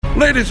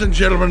Ladies and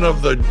gentlemen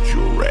of the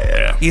jury,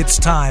 It's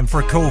time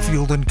for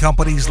Cofield and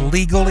Company's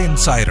legal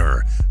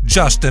insider,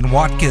 Justin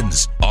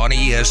Watkins, on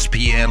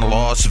ESPN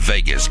Las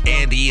Vegas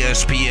and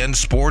ESPN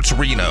Sports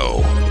Reno.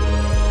 All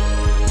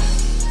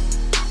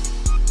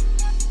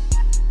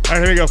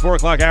right, here we go. 4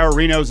 o'clock hour.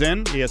 Reno's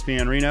in.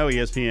 ESPN Reno,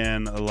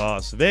 ESPN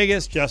Las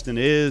Vegas. Justin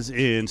is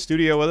in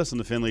studio with us in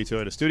the Findlay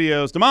Toyota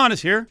Studios. Damon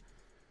is here.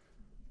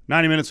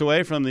 90 minutes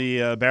away from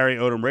the Barry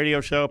Odom radio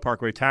show,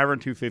 Parkway Tavern,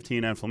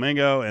 2:15 and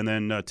Flamingo, and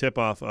then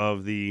tip-off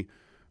of the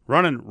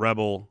Runnin'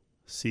 Rebel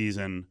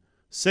season,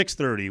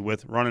 6:30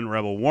 with Runnin'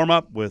 Rebel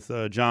warm-up with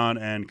John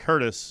and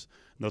Curtis.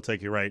 They'll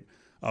take you right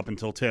up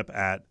until tip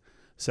at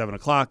 7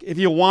 o'clock. If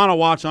you want to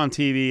watch on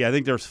TV, I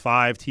think there's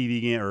 5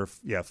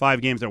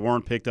 games that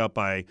weren't picked up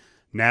by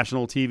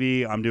national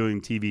TV. I'm doing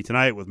TV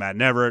tonight with Matt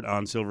Neverett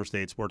on Silver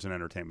State Sports and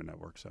Entertainment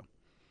Network. So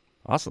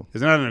awesome.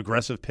 Isn't that an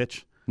aggressive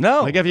pitch?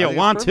 No. Like if you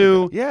want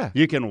to, yeah,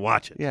 you can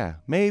watch it. Yeah,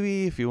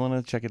 maybe if you want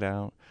to check it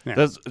out. Yeah.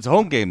 It's a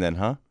home game then,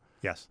 huh?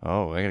 Yes.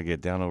 Oh, I got to get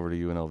down over to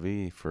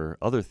UNLV for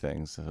other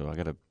things, so I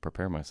got to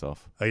prepare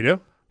myself. Oh, you do?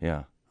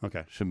 Yeah.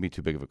 Okay. Shouldn't be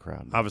too big of a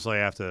crowd. Obviously,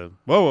 I have to.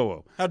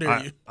 Whoa! How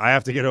dare you? I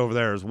have to get over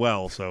there as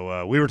well.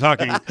 So we were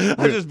talking.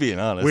 I'm just being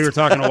honest. We were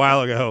talking a while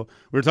ago.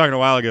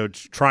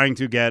 Trying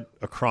to get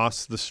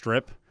across the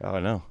strip. Oh, I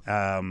know.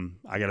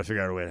 I got to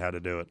figure out a way how to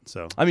do it.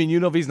 So I mean,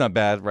 UNLV's not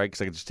bad, right? Because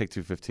I could just take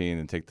 215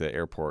 and take the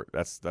airport.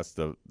 That's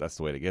the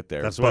way to get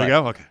there. That's the way to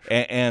go.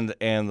 Okay. And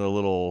the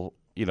little,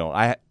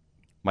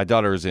 my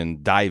daughter is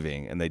in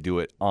diving, and they do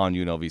it on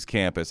UNLV's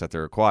campus at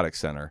their aquatic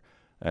center,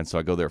 and so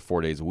I go there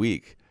 4 days a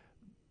week.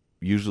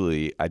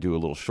 Usually I do a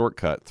little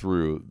shortcut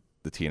through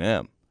the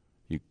T&M.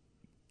 You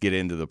get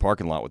into the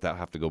parking lot without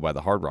having to go by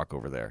the Hard Rock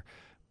over there.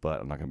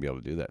 But I'm not going to be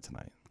able to do that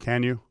tonight.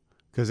 Can you?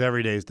 Because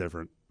every day is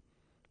different.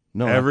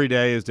 No, every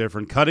day is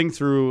different. Cutting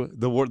through,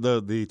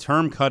 the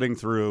term cutting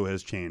through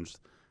has changed.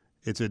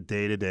 It's a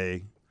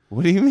day-to-day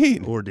What do you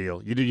mean?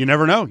 ordeal. You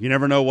never know. You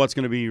never know what's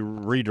going to be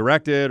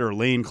redirected or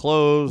lane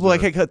closed. Well, I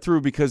can't cut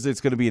through because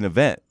it's going to be an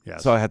event.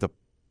 Yes. So I have to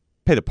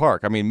pay to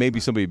park. I mean, maybe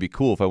somebody would be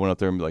cool if I went up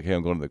there and be like, hey,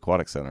 I'm going to the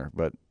aquatic center.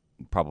 But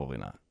probably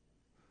not.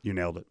 You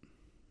nailed it.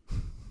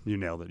 You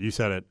nailed it. You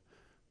said it.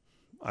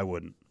 I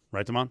wouldn't.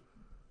 Right, Damon?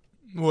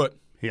 What?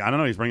 I don't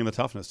know. He's bringing the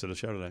toughness to the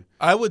show today.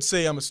 I would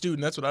say I'm a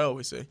student. That's what I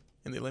always say.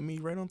 And they let me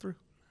right on through.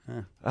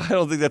 Yeah. I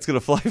don't think that's going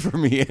to fly for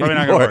me Probably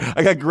not anymore. gonna work.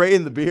 I got gray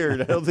in the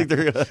beard. I don't think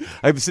they're going to.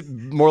 I'm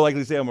more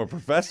likely to say I'm a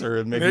professor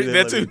and maybe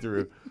they let me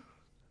through.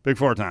 Big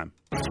Four time.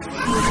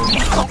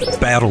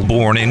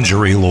 Battleborn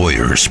Injury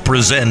Lawyers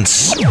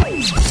presents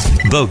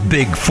The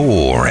Big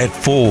Four at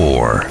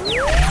 4.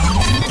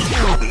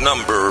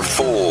 Number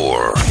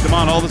 4. Come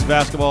on, all this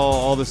basketball,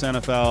 all this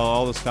NFL,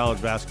 all this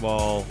college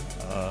basketball,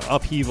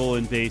 upheaval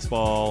in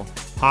baseball,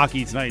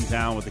 hockey tonight in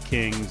town with the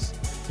Kings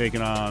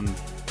taking on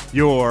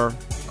your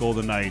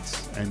Golden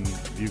Knights, and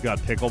you've got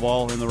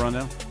pickleball in the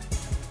rundown?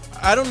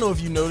 I don't know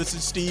if you noticed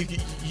it, Steve,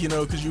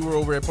 because you were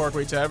over at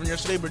Parkway Tavern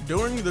yesterday, but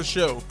during the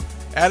show,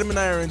 Adam and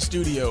I are in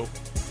studio,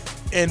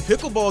 and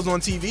pickleball's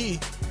on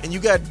TV, and you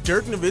got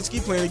Dirk Nowitzki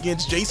playing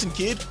against Jason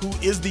Kidd, who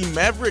is the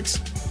Mavericks'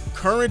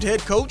 current head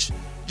coach,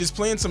 just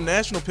playing some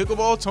national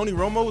pickleball. Tony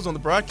Romo was on the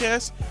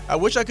broadcast. I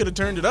wish I could have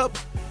turned it up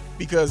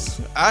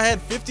because I had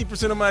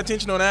 50% of my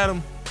attention on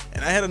Adam,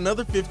 and I had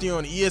another 50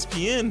 on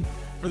ESPN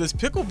for this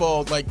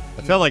pickleball. I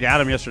felt like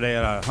Adam yesterday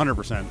had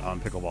 100% on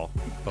pickleball,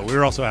 but we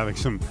were also having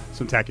some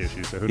tech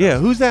issues. So who knows? Yeah,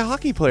 who's that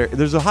hockey player?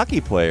 There's a hockey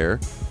player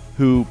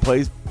who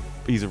plays.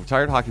 He's a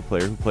retired hockey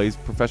player who plays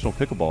professional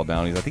pickleball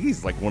now. I think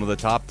he's like one of the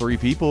top 3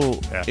 people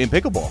in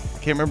pickleball.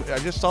 I can't remember. I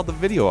just saw the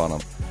video on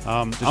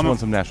him. Just won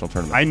some national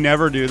tournament. I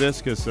never do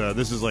this because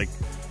this is like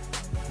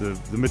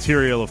the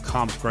material of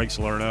comps Greg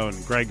Salerno,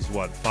 and Greg's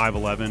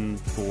 5'11",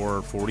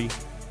 440,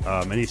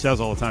 and he says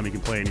all the time he can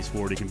play any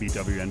sport. He can beat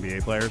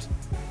WNBA players.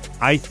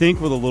 I think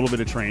with a little bit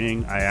of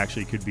training, I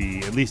actually could be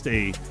at least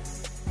an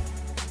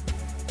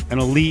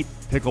elite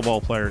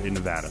pickleball player in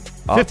Nevada.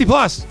 50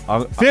 plus.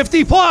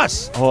 50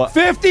 plus.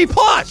 50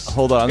 plus.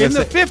 Hold on. In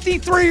the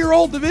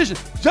 53-year-old division.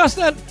 Just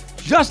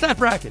that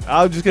bracket.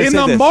 I was just going to say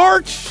in the this.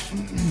 March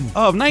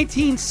of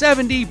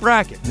 1970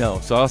 bracket. No,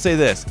 so I'll say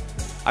this.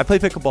 I play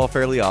pickleball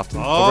fairly often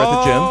over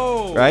at the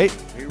gym, right?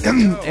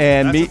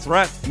 And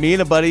me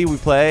and a buddy, we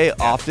play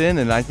often,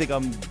 and I think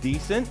I'm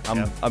decent.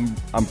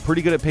 I'm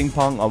pretty good at ping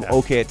pong. I'm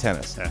okay at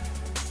tennis. Yeah.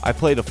 I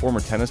played a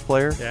former tennis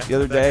player the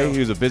other day. He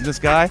was a business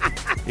guy.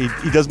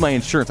 he does my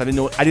insurance. I didn't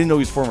know he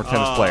was a former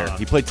tennis player.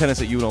 He played tennis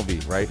at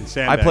UNLV, right?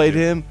 I played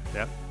him.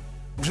 Yep.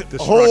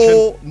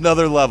 Whole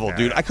nother level,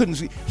 dude. I couldn't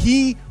see.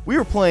 He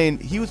was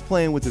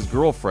playing with his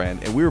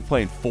girlfriend, and we were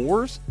playing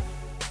fours,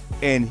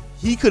 and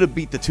he could have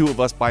beat the two of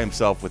us by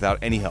himself without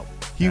any help.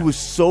 He was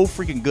so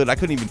freaking good. I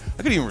couldn't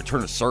even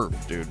return a serve,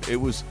 dude.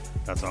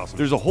 That's awesome.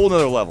 There's a whole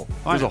nother level.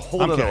 There's a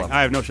whole other level.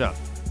 I have no shot.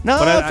 No,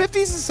 but 50s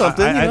is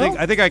something.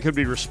 I think I could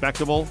be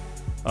respectable,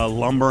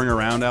 lumbering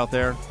around out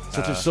there.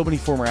 So there's so many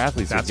former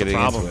athletes that's getting a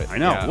problem. into it. I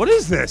know. Yeah. What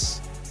is this?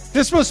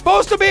 This was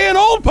supposed to be an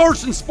old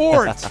person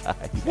sport.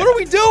 What are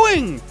we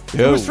doing?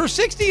 Dude. It was for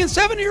 60 and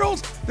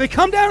 70-year-olds. They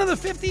come down to the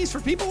 50s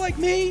for people like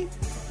me.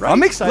 Right.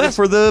 I'm excited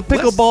for the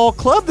pickleball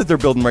club that they're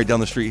building right down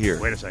the street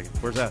here. Wait a second.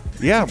 Where's that?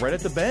 Yeah, right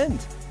at the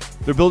bend.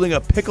 They're building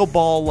a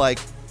pickleball like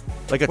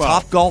a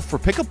Top Golf for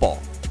pickleball.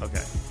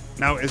 Okay.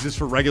 Now, is this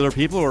for regular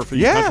people or for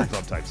you country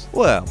club types?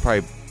 Well,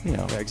 probably.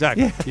 Yeah,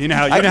 exactly. Yeah. You know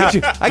how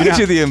I get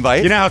you the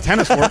invite. You know how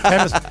tennis works.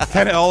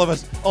 Tennis. All of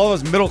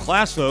us middle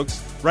class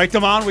folks. Right,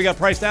 Damon? We got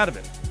priced out of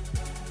it.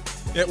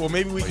 Yeah, well,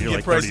 maybe we can You're get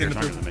like priced 30 into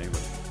years younger than me.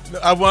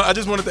 But I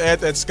just wanted to add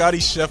that Scotty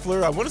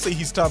Scheffler, I want to say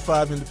he's top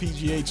 5 in the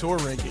PGA Tour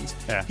rankings.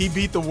 Yeah. He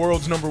beat the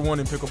world's #1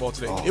 in pickleball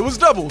today. It was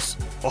doubles.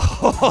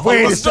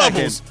 wait it a was second.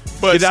 doubles.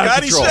 But Get out of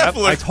Scotty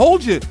control. Scheffler. I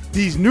told you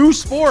these new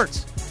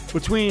sports,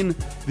 between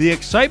the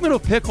excitement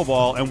of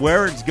pickleball and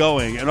where it's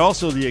going, and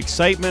also the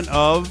excitement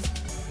of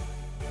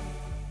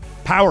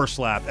power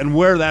slap and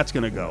where that's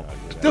going to go.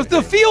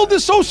 The field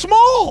is so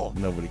small.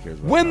 Nobody cares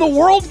about When the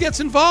world gets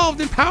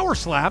involved in power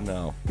slap,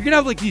 No. you're going to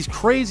have like these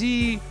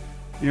crazy,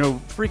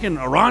 freaking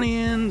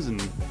Iranians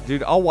and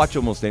Dude, I'll watch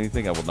almost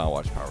anything. I will not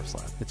watch power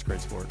slap. it's a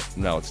great sport.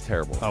 No, it's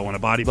terrible. Oh, when a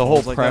body the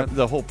whole pulls like that?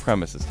 the whole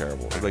premise is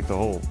terrible. Like the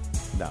whole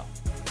no.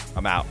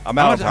 I'm out.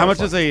 How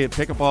much is a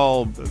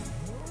pickleball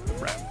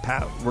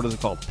what is it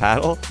called?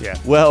 paddle? Yeah.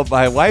 Well,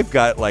 my wife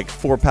got like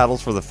 4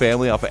 paddles for the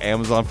family off of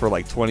Amazon for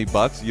like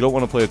 $20. You don't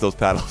want to play with those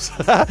paddles.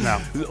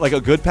 No. Like a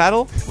good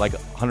paddle, like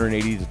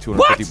 180 to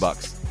 250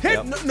 bucks. Hey,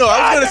 Yep. No,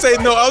 I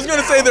was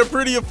gonna say they're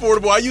pretty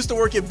affordable. I used to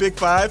work at Big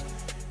 5,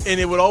 and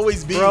it would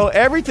always be. Bro,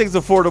 everything's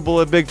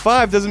affordable at Big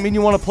 5 doesn't mean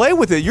you want to play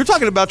with it. You're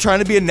talking about trying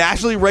to be a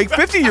nationally ranked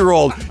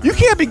 50-year-old. You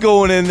can't be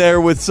going in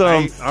there with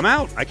some I'm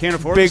out. I can't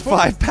afford Big the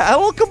sport. 5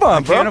 paddle. Come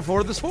on, I bro. can't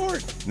afford the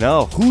sport.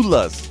 No,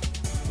 hulas.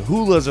 The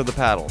hulas are the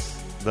paddles.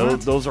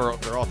 Those are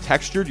they're all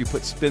textured. You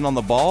put spin on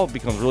the ball, it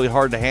becomes really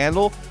hard to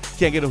handle. You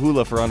can't get a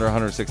hula for under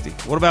 160.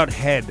 What about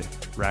head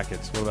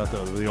rackets? What about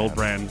the old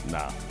brand?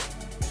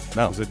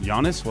 No. Was it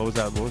Giannis? What was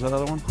that? What was that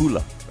other one?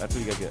 Hula. That's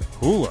what you gotta get.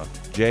 Hula.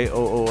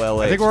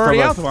 Joola. I think we're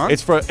already out, Devon.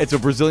 It's a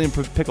Brazilian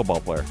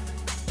pickleball player.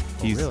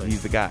 Really?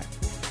 He's the guy.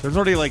 There's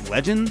already like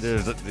legends.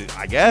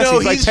 I guess No,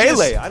 he's like he's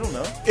Pele. just- I don't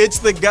know. It's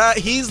the guy.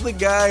 He's the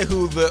guy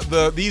who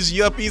these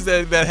yuppies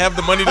that have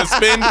the money to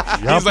spend.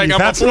 He's like, I'm a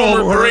that's an old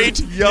former word. great.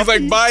 He's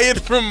like, buy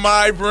it from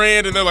my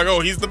brand, and they're like, oh,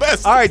 he's the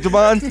best. All right,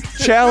 Devon.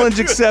 Challenge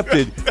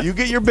accepted. You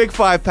get your Big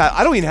 5 paddle.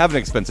 I don't even have an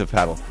expensive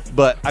paddle,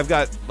 but I've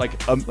got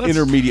like an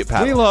intermediate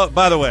paddle. We love.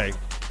 By the way,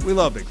 we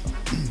love Big Five.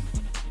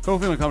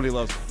 Cofield and Company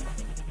loves.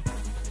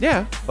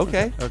 Yeah.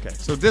 Okay. Okay.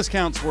 So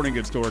discount sporting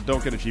goods store.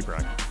 Don't get a cheap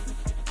racket.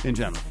 In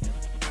general,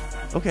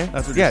 Okay.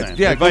 that's what yeah, you're saying.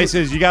 Yeah. The advice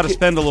is you got to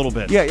spend a little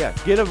bit. Yeah.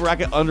 Get a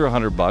racket under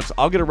 $100.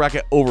 I'll get a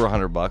racket over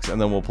 $100,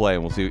 and then we'll play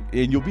and we'll see.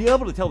 And you'll be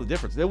able to tell the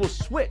difference. Then we'll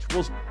switch.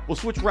 We'll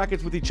switch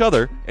rackets with each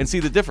other and see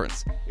the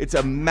difference. It's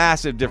a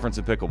massive difference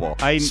in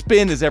pickleball.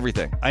 Spin is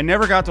everything. I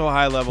never got to a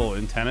high level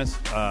in tennis.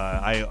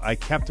 I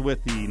kept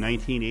with the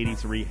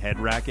 1983 head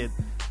racket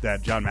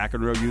that John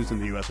McEnroe used in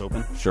the U.S.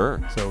 Open. Sure.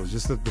 So it was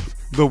just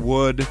the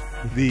wood,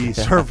 the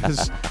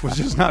surface was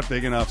just not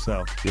big enough.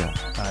 So Yeah.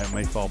 it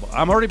may fall.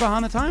 I'm already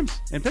behind the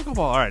times in pickleball.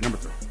 All right, number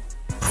 3.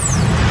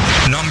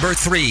 Number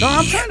 3. So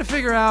I'm trying to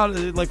figure out,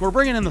 like, we're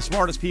bringing in the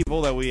smartest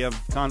people that we have.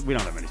 We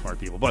don't have many smart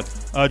people, but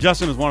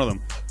Justin is one of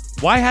them.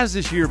 Why has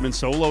this year been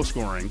so low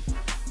scoring?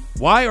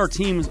 Why are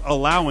teams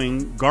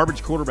allowing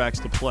garbage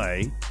quarterbacks to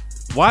play?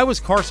 Why was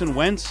Carson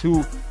Wentz,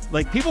 who,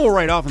 like, people will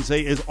write off and say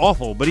is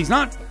awful, but he's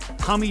not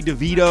Tommy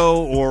DeVito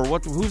or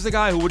who's the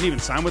guy who wouldn't even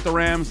sign with the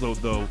Rams,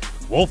 the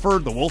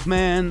Wolford, the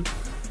Wolfman?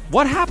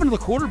 What happened to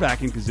the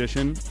quarterbacking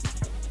position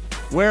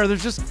where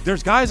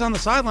there's guys on the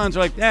sidelines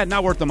who are like,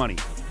 not worth the money?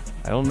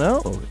 I don't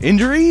know.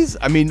 Injuries?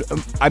 I mean,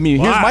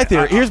 here's my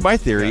theory. Here's my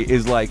theory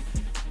is like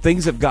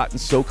things have gotten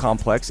so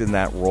complex in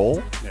that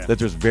role that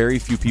there's very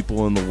few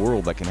people in the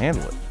world that can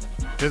handle it.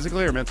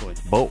 Physically or mentally?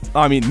 Both.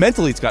 I mean,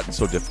 mentally it's gotten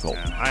so difficult.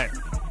 Yeah,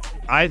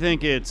 I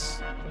think it's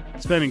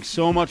spending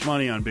so much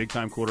money on big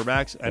time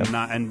quarterbacks and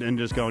not and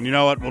just going, you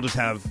know what, we'll just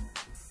have,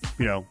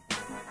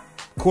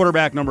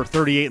 quarterback number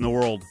 38 in the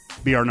world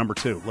be our number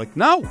 2. Like,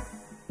 no.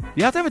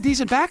 You have to have a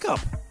decent backup.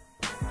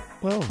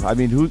 Well, I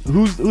mean, who's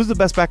the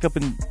best backup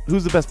in the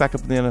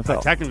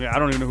NFL? Technically, I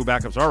don't even know who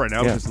backups are right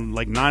now because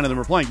like 9 of them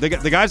are playing. The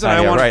guys that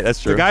I wanted, right,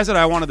 that's true. The guys that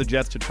I wanted the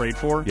Jets to trade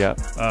for, Yeah.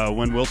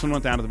 When Wilson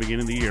went down at the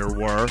beginning of the year,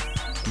 were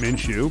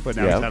Minshew, but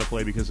now he's had to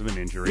play because of an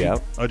injury.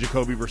 Yep.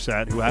 Jacoby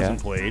Brissett, who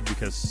hasn't played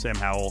because Sam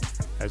Howell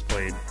has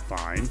played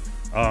fine.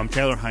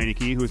 Taylor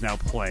Heineke, who is now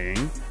playing.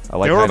 I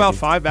like there were Heineke. about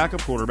 5 backup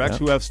quarterbacks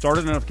who have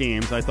started enough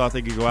games. I thought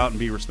they could go out and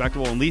be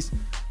respectable, at least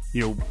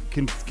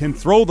can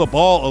throw the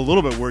ball a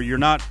little bit where you're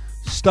not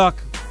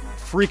stuck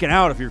freaking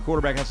out if your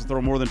quarterback has to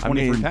throw more than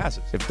 23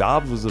 passes. If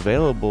Dobbs was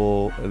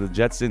available, the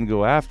Jets didn't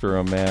go after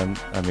him, man.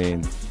 I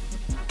mean,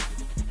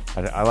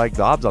 I like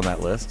Dobbs on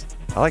that list.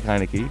 I like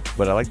Heineke,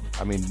 but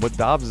what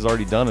Dobbs has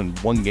already done in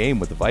one game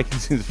with the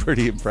Vikings is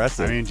pretty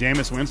impressive. I mean,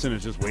 Jameis Winston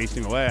is just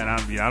wasting away, and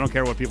I don't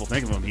care what people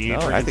think of him. He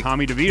ain't freaking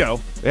Tommy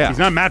DeVito. Yeah. He's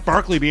not Matt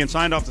Barkley being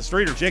signed off the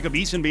street or Jacob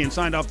Eason being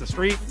signed off the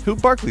street. Who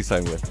Barkley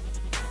signed with?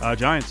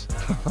 Giants.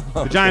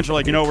 The Giants are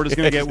like,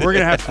 we're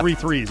gonna have 3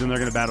 threes and they're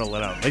gonna battle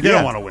it out. Like, they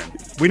don't want to win.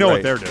 We know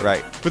what they're doing.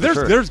 Right. But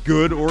there's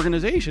good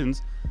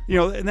organizations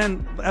And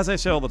then, as I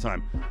say all the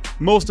time,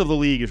 most of the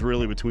league is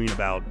really between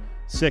about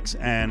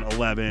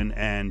 6-11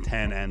 and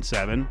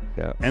 10-7.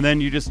 Yeah. And then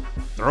you just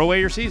throw away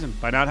your season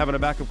by not having a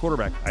backup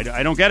quarterback.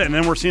 I don't get it. And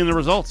then we're seeing the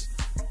results.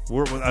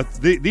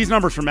 These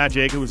numbers from Matt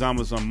Jacob, who's on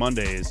with us on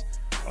Mondays,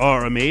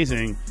 are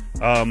amazing.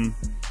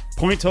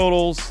 Point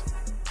totals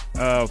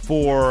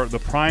for the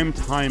prime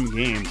time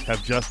games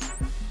have just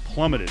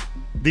plummeted.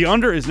 The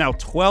under is now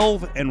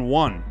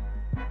 12-1.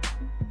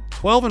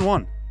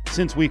 12-1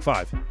 since week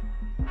 5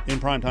 in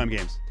primetime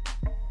games.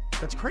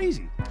 That's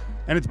crazy.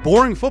 And it's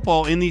boring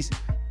football in these.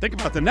 Think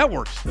about the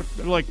networks.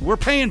 They're like, we're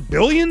paying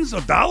billions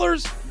of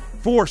dollars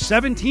for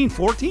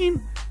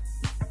 17-14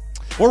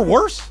 or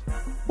worse.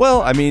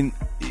 Well, I mean,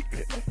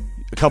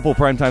 a couple of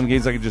primetime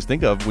games I can just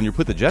think of. When you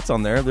put the Jets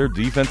on there, they're a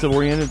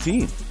defensive-oriented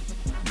team.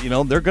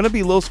 They're going to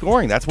be low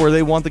scoring. That's where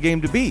they want the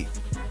game to be.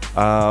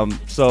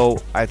 So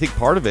I think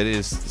part of it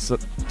is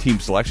team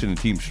selection and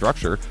team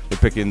structure. They're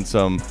picking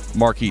some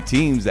marquee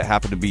teams that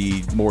happen to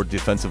be more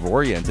defensive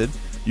oriented.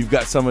 You've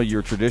got some of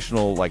your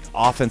traditional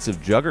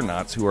offensive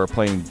juggernauts who are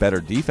playing better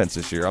defense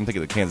this year. I'm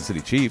thinking of the Kansas City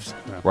Chiefs,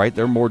 right?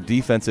 They're more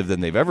defensive than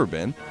they've ever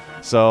been.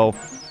 So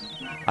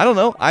I don't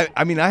know.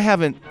 I mean, I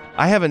haven't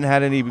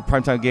had any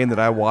primetime game that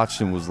I watched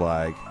and was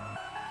like,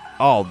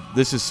 oh,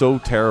 this is so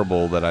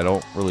terrible that I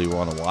don't really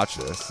want to watch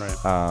this.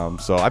 Right.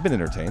 So I've been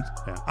entertained.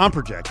 Yeah. I'm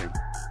projecting.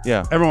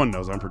 Yeah. Everyone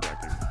knows I'm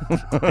projecting.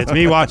 It's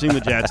me watching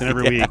the Jets, and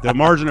every week the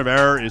margin of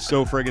error is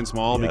so friggin'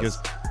 small because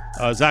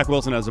Zach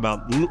Wilson has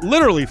about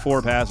literally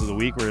 4 passes a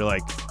week where you're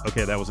like,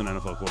 okay, that was an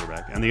NFL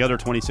quarterback. And the other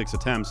 26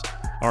 attempts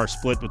are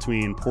split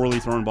between poorly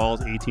thrown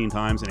balls 18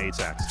 times and 8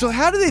 sacks. So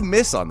how do they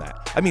miss on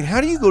that? I mean,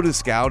 how do you go to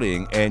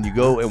scouting and you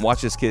go and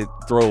watch this kid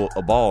throw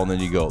a ball and then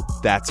you go,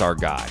 that's our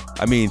guy?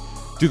 I mean,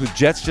 do the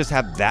Jets just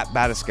have that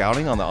bad of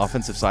scouting on the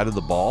offensive side of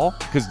the ball?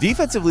 Because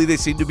defensively, they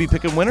seem to be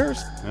picking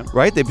winners,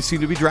 right? They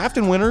seem to be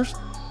drafting winners.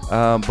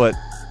 But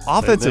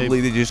offensively,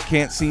 they just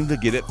can't seem to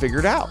get it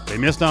figured out. They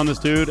missed on this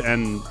dude,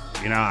 and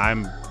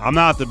I'm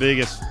not the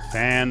biggest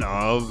fan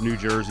of New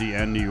Jersey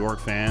and New York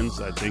fans.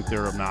 I think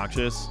they're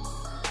obnoxious,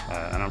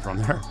 and I'm from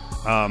there.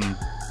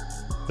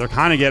 They're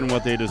kind of getting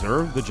what they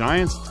deserve. The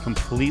Giants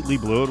completely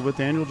blew it with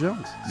Daniel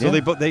Jones. So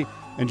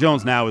and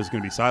Jones now is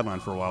going to be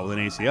sidelined for a while with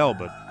an ACL,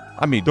 but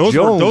I mean, those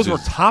were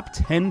top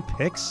 10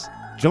 picks.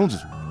 Jones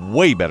is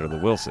way better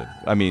than Wilson.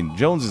 I mean,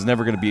 Jones is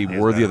never going to be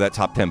worthy of that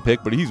top 10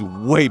 pick, but he's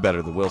way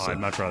better than Wilson. I'd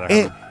much rather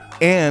have him.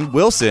 And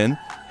Wilson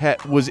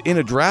was in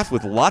a draft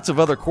with lots of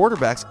other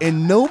quarterbacks,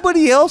 and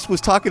nobody else was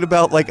talking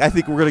about, I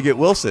think we're going to get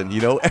Wilson.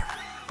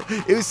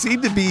 It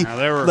seemed to be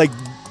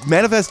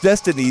manifest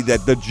destiny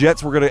that the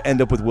Jets were going to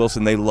end up with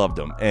Wilson. They loved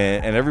him,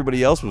 and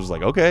everybody else was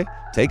like, okay,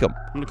 take him.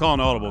 I'm going to call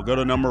an audible. Go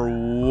to number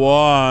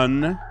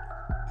 1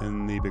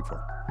 in the Big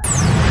Four.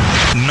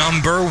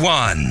 Number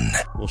 1.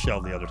 We'll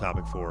shelve the other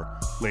topic for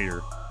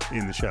later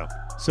in the show.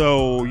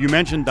 So you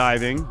mentioned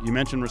diving. You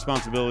mentioned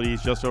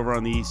responsibilities just over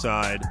on the east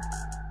side.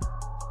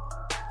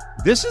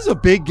 This is a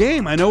big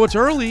game. I know it's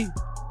early,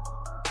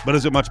 but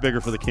is it much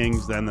bigger for the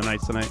Kings than the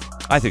Knights tonight?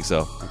 I think so.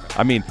 Okay.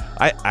 I mean,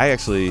 I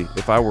actually,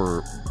 if I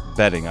were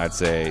betting, I'd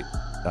say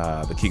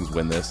the Kings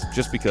win this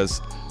just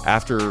because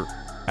after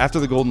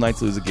the Golden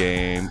Knights lose a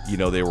game,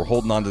 they were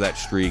holding on to that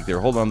streak. They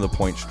were holding on to the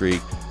point streak.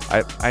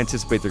 I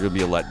anticipate they're going to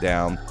be a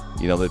letdown.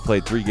 They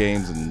played 3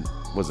 games and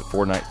was it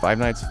 4 nights, 5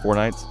 nights, 4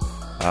 nights,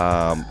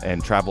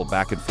 and traveled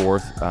back and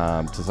forth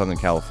to Southern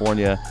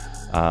California.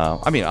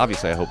 I mean,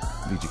 obviously, I hope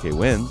VGK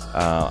wins.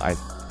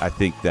 I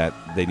think that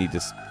they need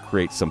to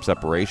create some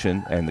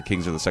separation, and the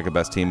Kings are the second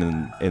best team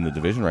in the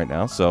division right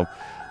now. So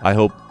I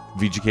hope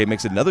VGK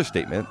makes another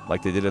statement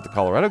like they did at the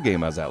Colorado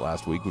game I was at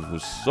last week, which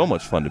was so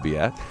much fun to be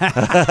at.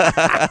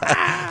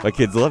 My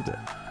kids loved it.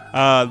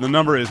 The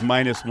number is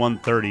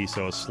 -130,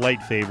 so a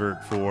slight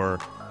favorite for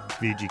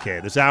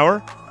VGK. This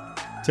hour,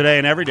 today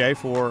and every day,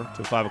 4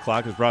 to 5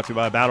 o'clock, is brought to you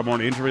by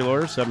Battleborn Injury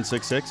Lawyers.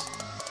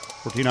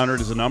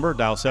 766-1400 is the number.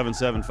 Dial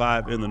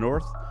 775 in the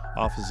north.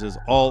 Offices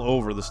all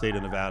over the state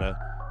of Nevada,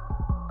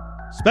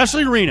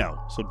 especially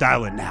Reno, so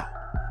dial in now.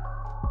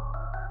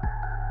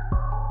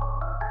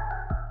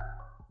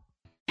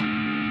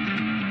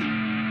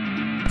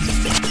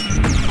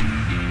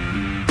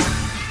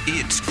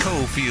 It's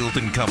Cofield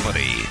and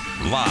Company,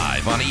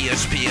 live on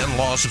ESPN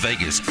Las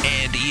Vegas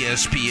and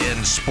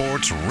ESPN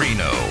Sports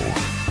Reno.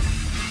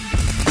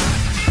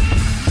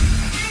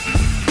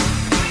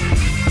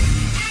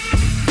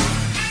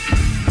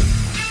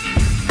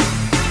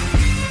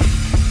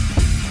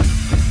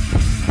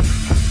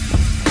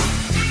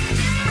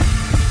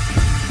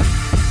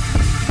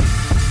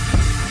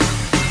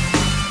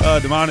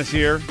 Damon is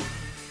here.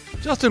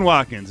 Justin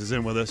Watkins is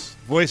in with us,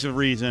 voice of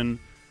reason.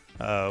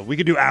 We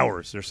could do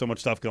hours. There's so much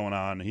stuff going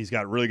on. He's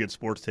got really good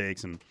sports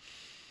takes, and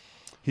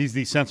he's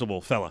the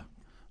sensible fella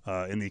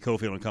in the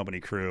Cofield and Company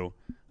crew.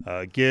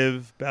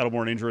 Give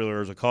Battleborn Injury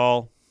Lawyers a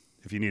call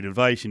if you need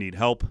advice, you need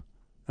help.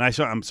 And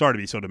I'm sorry to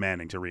be so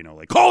demanding to Reno.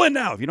 Call in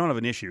now. If you don't have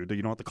an issue,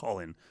 you don't have to call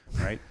in,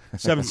 right?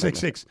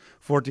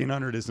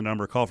 766-1400 is the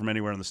number. Call from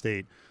anywhere in the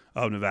state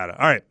of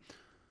Nevada. All right.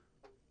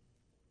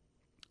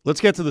 Let's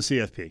get to the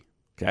CFP.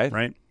 Okay.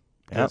 Right?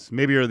 Because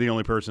maybe you're the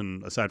only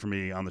person aside from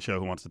me on the show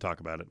who wants to talk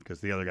about it. Because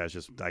the other guys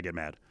I get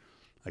mad.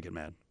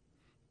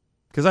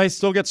 Because I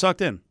still get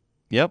sucked in.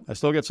 Yep. I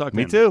still get sucked in.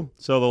 Me too.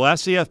 So the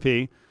last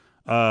CFP,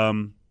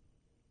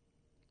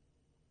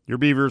 your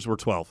Beavers were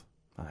 12.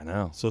 I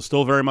know. So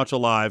still very much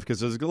alive because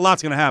there's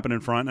lots going to happen in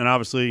front. And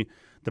obviously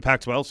the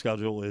Pac-12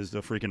 schedule is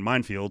the freaking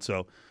minefield.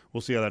 So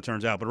we'll see how that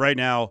turns out. But right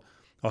now,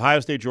 Ohio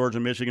State, Georgia,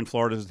 Michigan,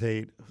 Florida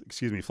State,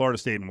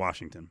 and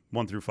Washington,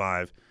 1 through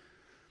 5.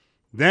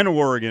 Then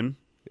Oregon.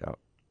 Yeah.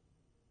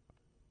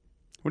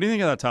 What do you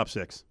think of that top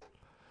 6?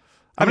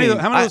 How many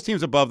of those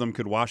teams above them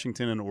could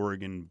Washington and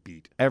Oregon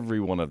beat? Every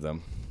one of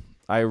them.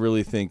 I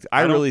really think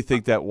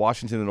that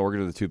Washington and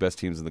Oregon are the two best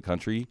teams in the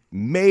country.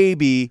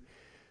 Maybe.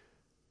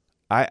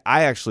 I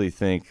actually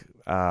think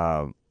it's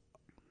going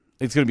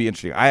to be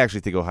interesting. I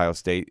actually think Ohio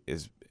State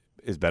is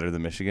better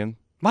than Michigan.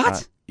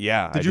 What?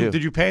 Yeah.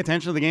 Did you pay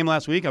attention to the game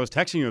last week? I was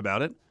texting you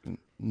about it.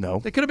 No.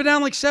 They could have been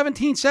down like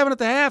 17-7 at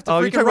the half. Oh,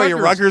 you talking about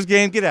your Rutgers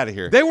game? Get out of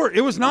here.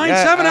 It was 9-7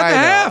 at the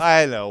half.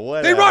 I know.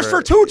 Whatever. They rushed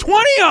for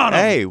 220 on them.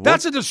 Hey,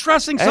 that's a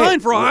distressing sign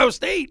for Ohio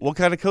State. What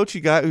kind of coach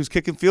you got who's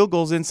kicking field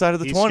goals inside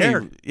of the 20?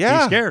 Scared. Yeah.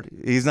 He's scared.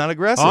 He's not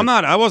aggressive. Oh, I'm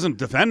not. I wasn't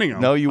defending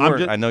him. No, you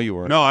weren't. I know you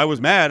weren't. No, I was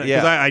mad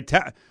because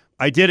Yeah.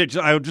 I did it.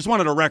 I just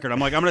wanted a record. I'm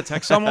like, I'm going to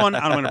text someone.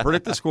 I'm going to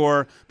predict the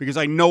score because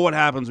I know what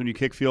happens when you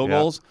kick field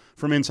goals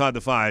from inside the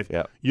 5.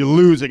 Yeah. You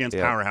lose against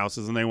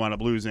powerhouses, and they wound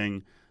up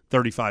losing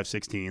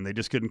 35-16. They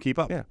just couldn't keep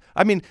up. Yeah.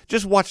 I mean,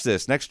 just watch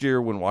this. Next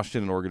year when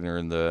Washington and Oregon are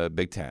in the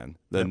Big Ten,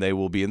 then they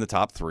will be in the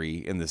top 3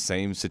 in the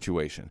same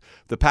situation.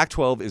 The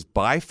Pac-12 is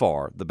by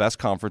far the best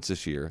conference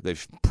this year.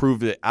 They've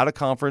proved it out of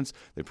conference.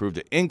 They proved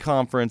it in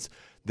conference.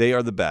 They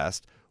are the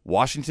best.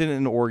 Washington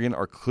and Oregon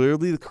are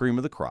clearly the cream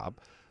of the crop.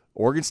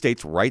 Oregon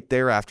State's right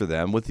there after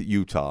them with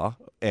Utah,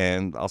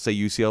 and I'll say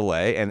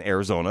UCLA and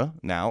Arizona.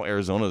 Now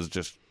Arizona is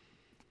just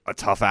a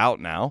tough out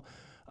now.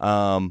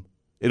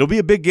 It'll be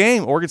a big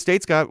game. Oregon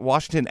State's got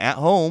Washington at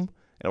home,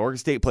 and Oregon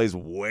State plays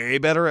way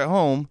better at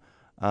home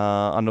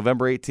on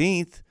November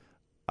 18th.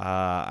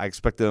 I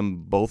expect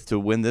them both to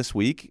win this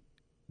week.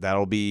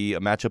 That'll be a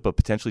matchup of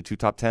potentially 2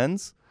 top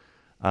 10s.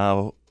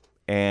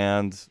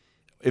 And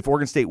if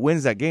Oregon State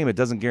wins that game, it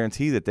doesn't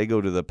guarantee that they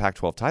go to the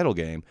Pac-12 title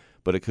game,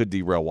 but it could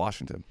derail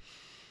Washington.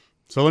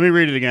 So let me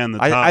read it again.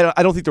 I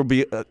don't think there'll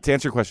be, to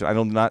answer your question, I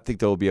do not think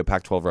there will be a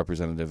Pac-12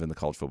 representative in the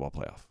college football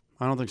playoff.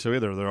 I don't think so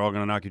either. They're all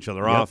going to knock each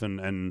other off. And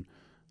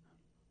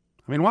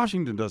I mean,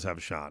 Washington does have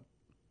a shot.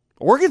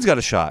 Oregon's got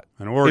a shot.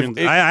 And Oregon,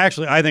 I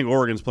think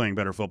Oregon's playing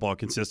better football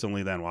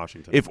consistently than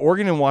Washington. If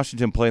Oregon and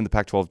Washington play in the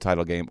Pac-12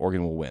 title game,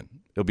 Oregon will win.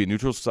 It'll be a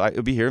neutral site.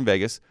 It'll be here in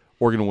Vegas.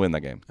 Oregon will win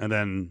that game. And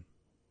then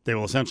they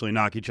will essentially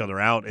knock each other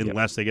out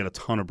unless they get a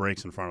ton of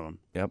breaks in front of them.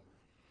 Yep.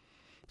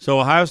 So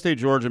Ohio State,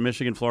 Georgia,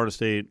 Michigan, Florida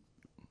State,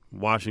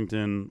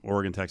 Washington,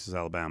 Oregon, Texas,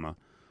 Alabama.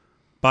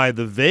 By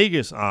the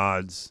Vegas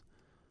odds,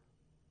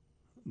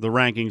 the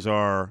rankings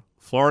are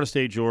Florida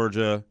State,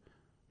 Georgia,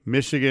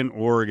 Michigan,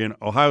 Oregon.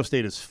 Ohio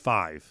State is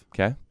 5.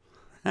 Okay.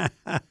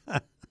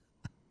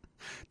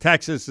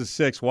 Texas is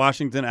 6.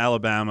 Washington,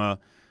 Alabama,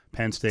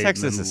 Penn State,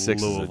 Texas and is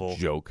 6 Louisville. is a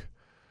joke.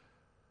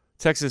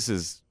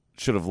 Texas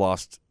should have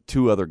lost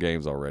 2 other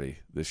games already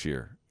this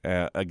year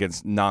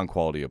against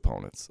non-quality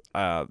opponents.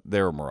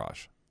 They're a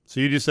mirage. So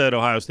you just said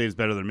Ohio State is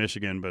better than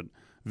Michigan, but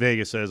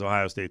Vegas says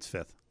Ohio State's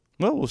 5th.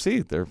 Well, we'll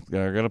see. They're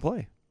going to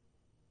play.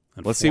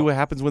 And let's see what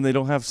happens when they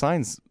don't have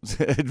signs,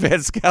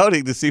 advanced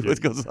scouting to see what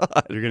goes on.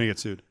 You're going to get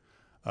sued.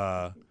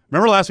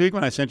 Remember last week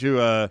when I sent you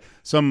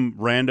some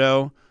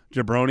rando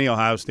jabroni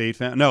Ohio State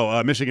fan?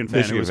 No, Michigan fan.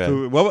 Michigan fan.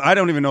 Cool. Well, I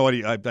don't even know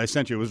what I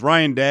sent you. It was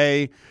Ryan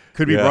Day.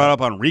 Could be brought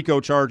up on RICO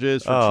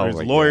charges for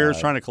his lawyers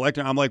trying to collect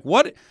it. I'm like,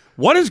 what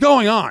is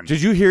going on?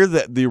 Did you hear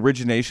the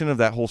origination of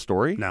that whole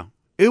story? No.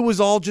 It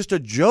was all just a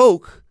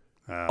joke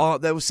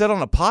that was said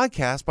on a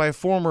podcast by a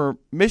former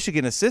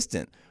Michigan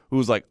assistant who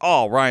was like,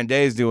 oh, Ryan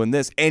Day is doing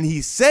this. And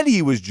he said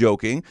he was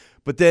joking,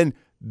 but then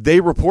they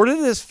reported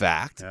it as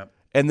fact. Yep.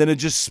 And then it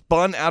just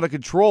spun out of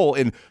control.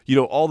 And,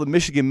 all the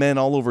Michigan men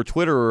all over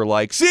Twitter are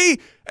like, see,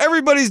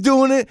 everybody's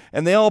doing it.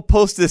 And they all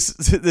post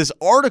this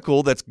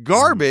article that's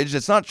garbage.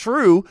 That's not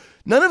true.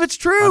 None of it's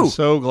true. I'm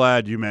so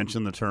glad you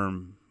mentioned the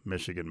term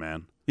Michigan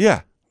man.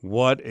 Yeah.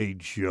 What a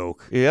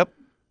joke. Yep.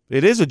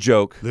 It is a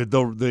joke.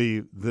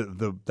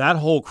 That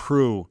whole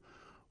crew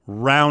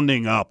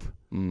rounding up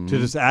to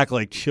just act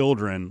like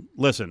children.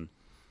 Listen,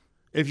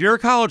 if you're a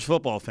college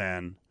football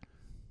fan,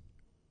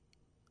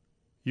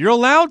 you're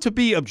allowed to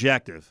be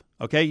objective,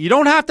 okay? You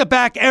don't have to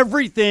back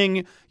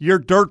everything your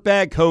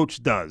dirtbag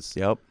coach does.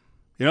 Yep.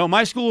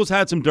 My school has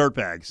had some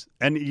dirtbags.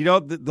 And,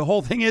 the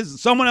whole thing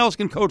is someone else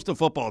can coach the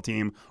football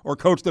team or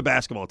coach the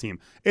basketball team.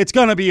 It's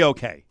going to be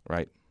okay.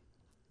 Right.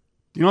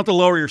 You don't have to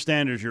lower your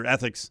standards, your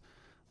ethics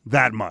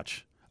that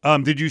much.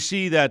 Did you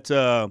see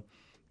that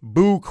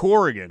Boo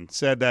Corrigan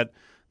said that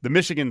the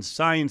Michigan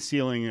sign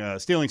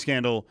stealing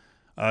scandal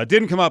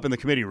didn't come up in the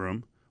committee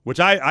room, which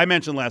I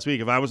mentioned last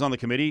week. If I was on the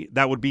committee,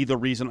 that would be the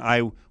reason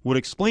I would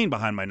explain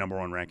behind my number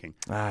 1 ranking.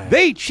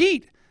 They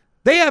cheat.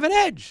 They have an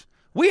edge.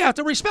 We have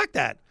to respect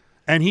that.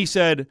 And he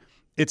said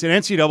It's an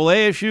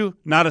NCAA issue,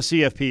 not a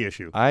CFP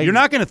issue. You're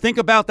not going to think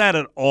about that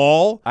at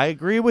all. I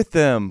agree with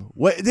them.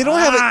 They don't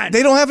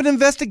have an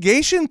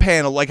investigation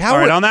panel. Like how? All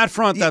right, on that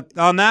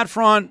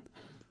front,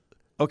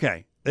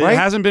 okay, it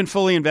hasn't been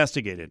fully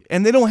investigated,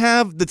 and they don't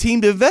have the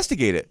team to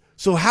investigate it.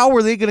 So how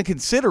are they going to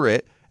consider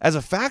it as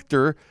a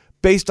factor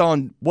based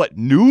on what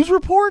news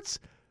reports?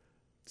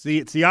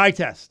 It's the eye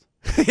test.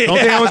 Don't think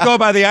I was going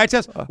by the eye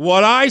test?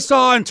 What I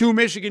saw in 2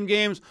 Michigan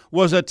games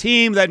was a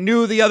team that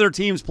knew the other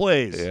team's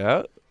plays.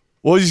 Yeah.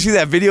 Well, did you see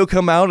that video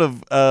come out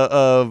of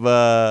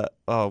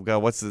oh god,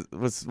 what's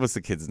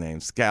the kid's name?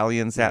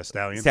 Stallion,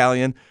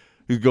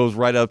 who goes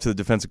right up to the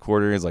defensive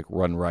coordinator and is like,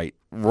 run right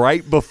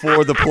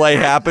before the play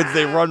happens.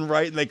 They run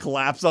right and they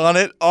collapse on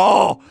it.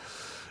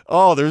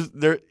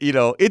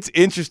 It's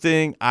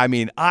interesting. I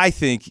mean, I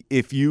think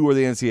if you were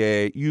the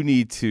NCAA, you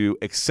need to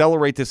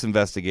accelerate this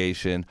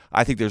investigation.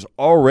 I think there's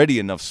already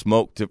enough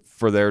smoke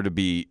for there to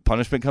be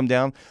punishment come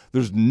down.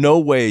 There's no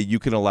way you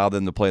can allow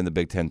them to play in the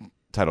Big Ten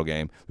title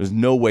game. There's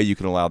no way you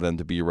can allow them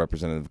to be a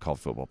representative of college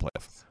football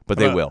playoff. But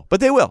they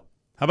will.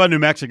 How about New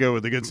Mexico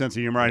with a good sense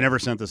of humor? I never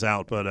sent this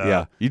out, but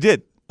yeah, you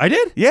did. I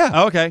did? Yeah.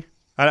 Oh, okay.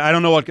 I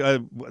don't know what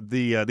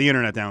the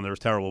internet down there was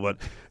terrible, but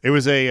it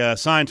was a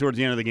sign towards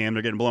the end of the game.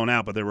 They're getting blown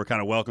out, but they were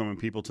kind of welcoming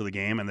people to the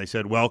game, and they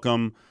said,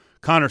 "Welcome,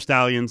 Connor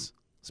Stallions."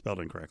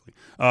 Spelled incorrectly.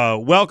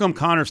 Welcome,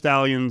 Connor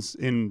Stallions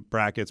in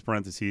brackets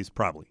parentheses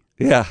probably.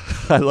 Yeah,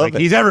 I love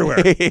it. He's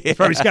everywhere. He's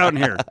probably scouting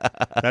here.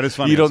 That is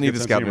funny. You don't need to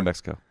scout in New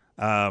Mexico.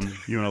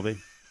 UNLV.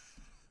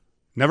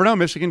 Never know.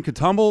 Michigan could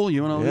tumble.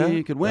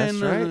 UNLV could win.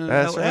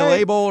 That's right.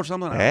 LA Bowl or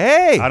something.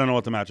 I don't know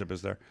what the matchup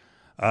is there.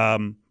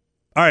 All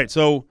right,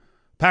 so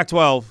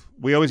Pac-12,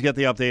 we always get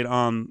the update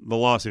on the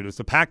lawsuit. It's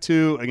the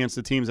Pac-2 against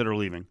the teams that are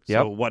leaving.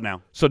 So what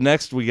now? So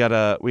next we have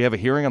a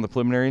hearing on the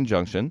preliminary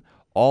injunction.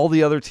 All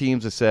the other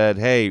teams have said,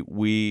 hey,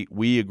 we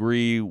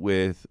agree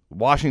with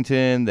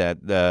Washington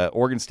that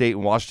Oregon State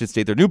and Washington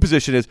State, their new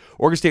position is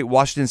Oregon State,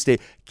 Washington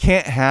State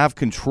can't have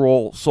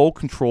sole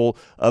control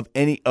of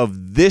any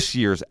of this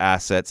year's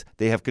assets.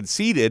 They have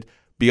conceded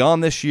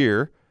beyond this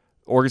year,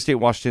 Oregon State,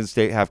 Washington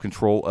State have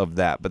control of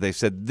that. But they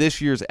said this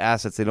year's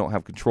assets, they don't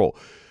have control.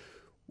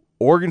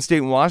 Oregon State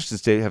and Washington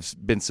State have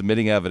been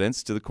submitting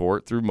evidence to the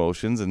court through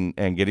motions and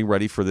getting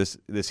ready for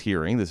this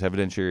hearing, this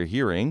evidentiary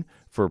hearing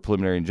for a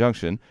preliminary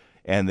injunction.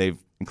 And they've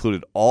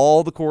included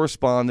all the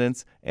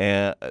correspondence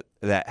that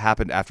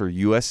happened after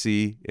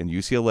USC and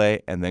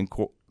UCLA and then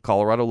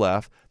Colorado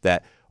left,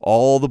 that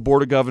all the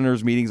Board of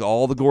Governors meetings,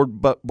 all the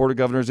Board of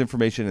Governors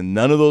information, and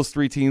none of those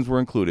 3 teams were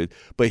included.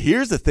 But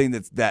here's the thing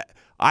that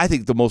I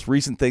think the most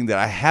recent thing that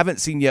I haven't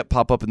seen yet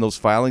pop up in those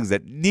filings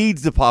that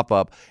needs to pop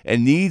up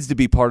and needs to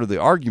be part of the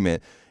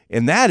argument,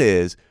 and that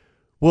is,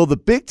 well, the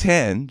Big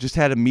Ten just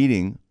had a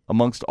meeting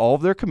amongst all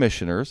of their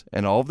commissioners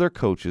and all of their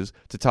coaches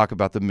to talk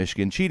about the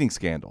Michigan cheating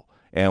scandal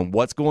and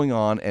what's going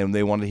on, and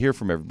they want to hear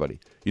from everybody.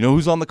 You know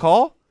who's on the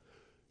call?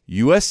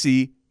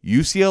 USC,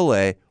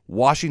 UCLA,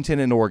 Washington,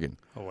 and Oregon.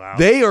 Oh, wow.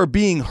 They are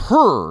being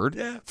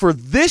heard for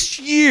this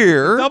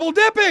year. Double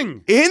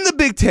dipping. In the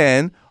Big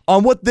Ten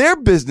on what their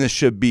business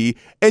should be,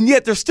 and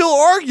yet they're still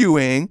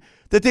arguing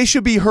that they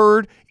should be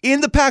heard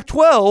in the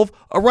Pac-12,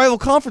 a rival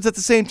conference at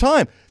the same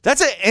time.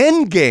 That's an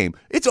end game.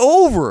 It's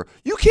over.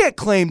 You can't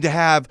claim to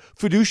have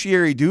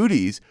fiduciary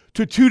duties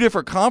to 2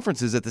 different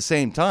conferences at the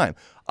same time.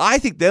 I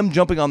think them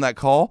jumping on that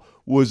call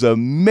was a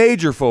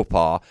major faux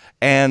pas,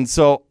 and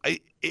so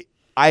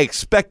I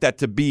expect that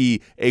to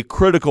be a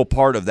critical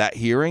part of that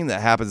hearing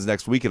that happens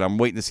next week, and I'm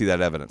waiting to see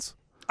that evidence.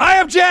 I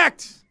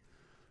object!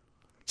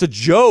 It's a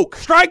joke.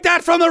 Strike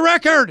that from the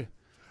record!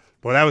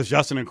 Boy, that was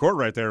Justin in court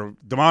right there.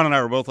 Damon and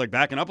I were both like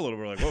backing up a little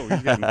bit. We're like, whoa,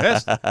 he's getting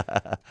pissed.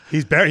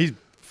 He's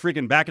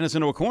freaking backing us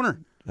into a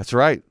corner. That's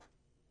right.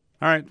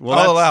 All right. Well,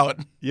 I'll allow it.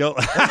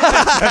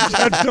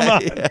 Judge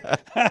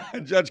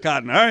Damon. Judge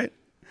Cotton. All right.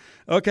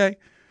 Okay.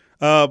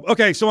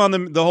 Okay, so on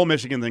the whole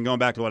Michigan thing, going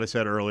back to what I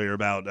said earlier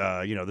about, the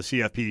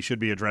CFP should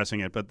be addressing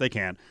it, but they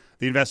can't.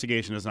 The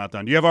investigation is not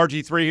done. Do you have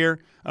RG3 here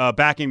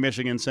backing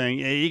Michigan saying,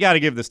 hey, you got to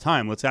give this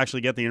time. Let's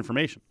actually get the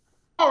information.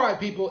 All right,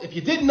 people, if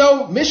you didn't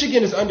know,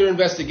 Michigan is under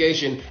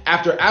investigation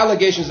after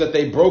allegations that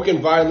they broke and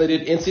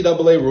violated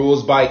NCAA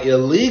rules by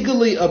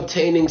illegally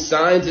obtaining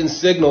signs and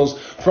signals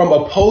from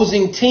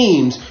opposing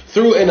teams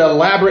through an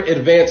elaborate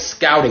advanced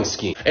scouting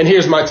scheme. And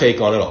here's my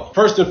take on it all.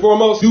 First and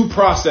foremost, due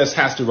process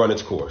has to run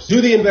its course. Do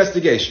the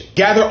investigation.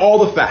 Gather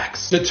all the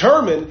facts.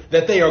 Determine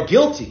that they are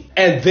guilty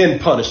and then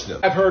punish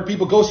them. I've heard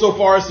people go so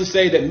far as to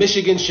say that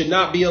Michigan should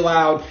not be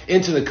allowed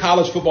into the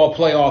college football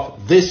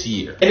playoff this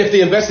year. And if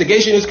the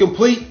investigation is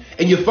complete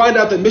and you find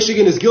out that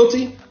Michigan is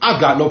guilty, I've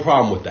got no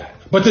problem with that.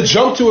 But to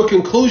jump to a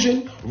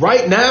conclusion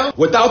right now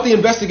without the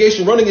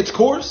investigation running its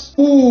course,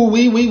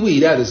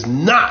 that does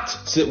not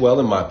sit well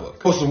in my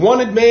book. Most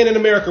wanted man in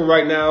America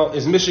right now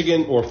is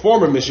Michigan or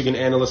former Michigan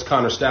analyst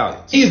Connor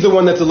Stallions. He's the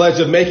one that's alleged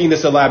of making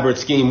this elaborate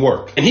scheme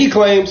work. And he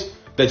claims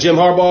that Jim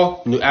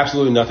Harbaugh knew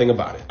absolutely nothing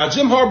about it. Now,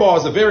 Jim Harbaugh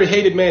is a very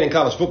hated man in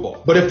college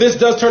football. But if this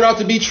does turn out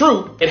to be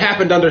true, it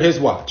happened under his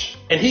watch.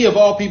 And he, of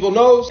all people,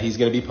 knows he's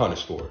going to be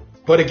punished for it.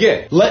 But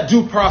again, let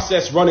due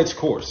process run its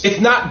course.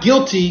 It's not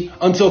guilty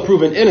until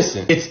proven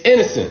innocent. It's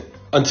innocent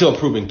until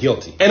proven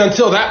guilty. And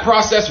until that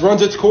process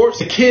runs its course,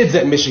 the kids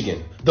at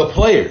Michigan, the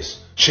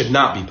players, should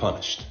not be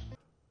punished.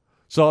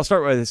 So I'll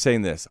start by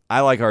saying this.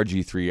 I like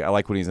RG3. I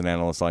like when he's an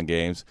analyst on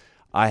games.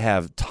 I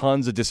have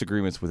tons of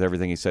disagreements with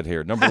everything he said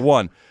here. Number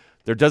one,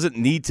 there doesn't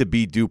need to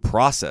be due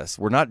process.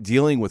 We're not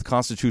dealing with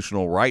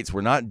constitutional rights.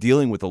 We're not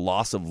dealing with the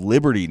loss of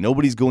liberty.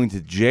 Nobody's going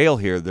to jail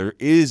here. There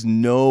is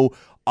no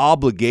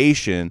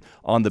obligation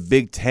on the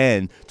Big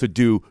Ten to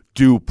do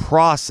due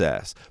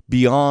process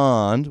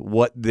beyond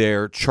what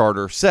their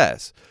charter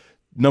says.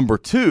 Number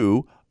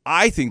two,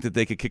 I think that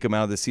they could kick him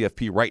out of the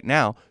CFP right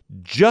now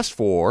just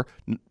for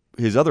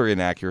his other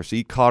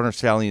inaccuracy. Connor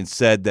Stallion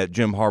said that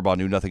Jim Harbaugh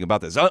knew nothing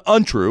about this.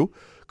 Untrue.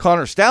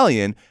 Connor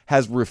Stallion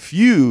has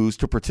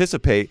refused to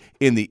participate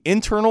in the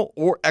internal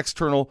or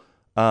external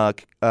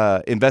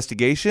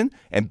investigation,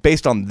 and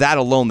based on that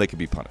alone, they could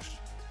be punished.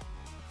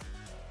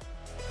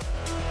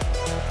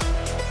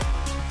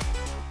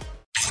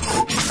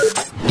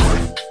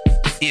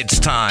 It's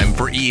time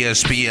for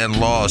ESPN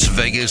Las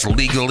Vegas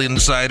legal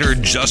insider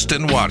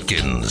Justin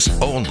Watkins,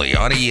 only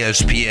on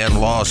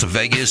ESPN Las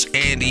Vegas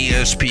and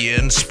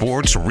ESPN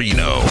Sports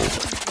Reno.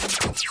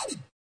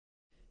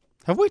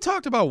 Have we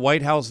talked about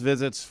White House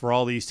visits for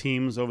all these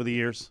teams over the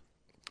years?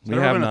 We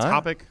have been not. a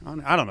topic?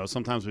 I don't know.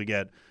 Sometimes we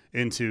get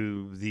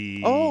into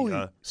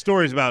the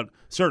stories about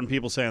certain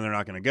people saying they're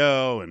not going to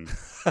go. And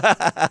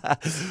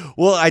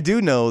well, I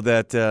do know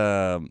that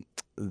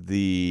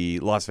the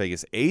Las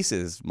Vegas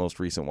Aces' most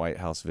recent White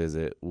House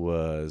visit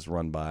was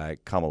run by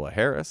Kamala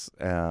Harris,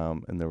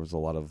 and there was a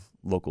lot of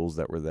locals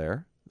that were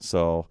there.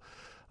 So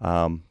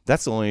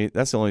that's the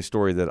only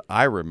story that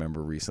I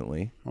remember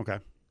recently. Okay.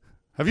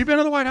 Have you been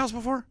to the White House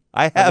before?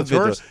 I have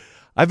been.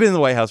 I've been in the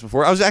White House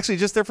before. I was actually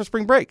just there for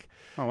spring break.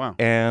 Oh, wow.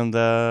 And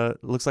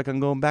looks like I'm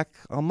going back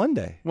on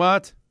Monday.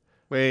 What?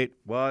 Wait,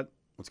 what?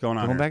 What's going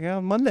on Going here? back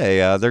on Monday.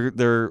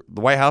 The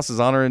White House is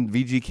honoring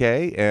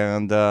VGK,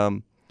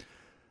 and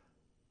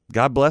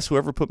God bless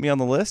whoever put me on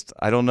the list.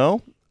 I don't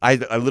know. I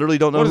literally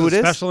don't know who it is.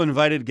 Special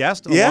invited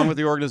guest Yeah. along with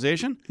the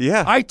organization?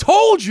 Yeah. I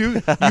told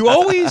you. You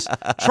always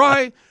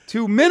try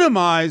to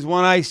minimize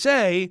when I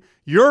say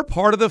you're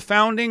part of the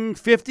founding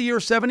 50 or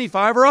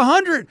 75 or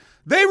 100.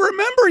 They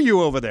remember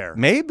you over there.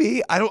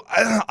 Maybe. I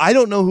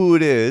don't know who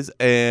it is.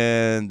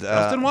 And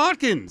Justin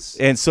Watkins.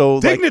 And so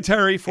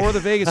dignitary for the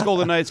Vegas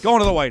Golden Knights going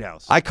to the White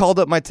House. I called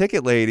up my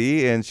ticket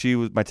lady, and she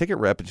was my ticket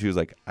rep, and she was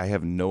like, I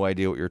have no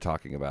idea what you're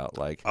talking about.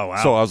 Like, oh,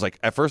 wow. So I was like,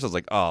 at first I was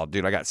like, oh,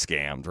 dude, I got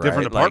scammed. Right?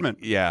 Different department.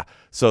 Like, yeah.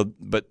 So,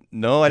 but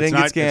no, I didn't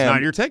get scammed. It's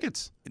not your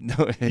tickets.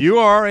 No. You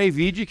are a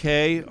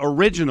VGK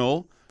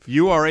original.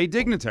 You are a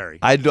dignitary.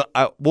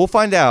 We'll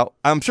find out.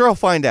 I'm sure I'll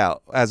find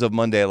out as of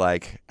Monday,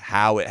 like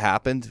how it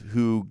happened,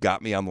 who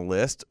got me on the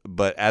list.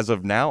 But as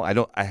of now,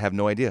 I have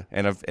no idea.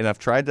 And I've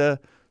tried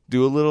to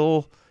do a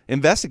little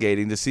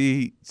investigating to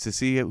see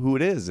who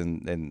it is.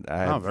 And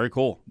very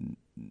cool.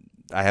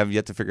 I have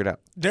yet to figure it out.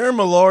 Darren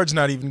Millard's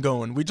not even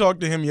going. We talked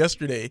to him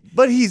yesterday.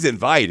 But he's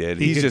invited.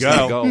 He's just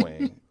not go.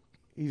 going.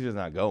 He's just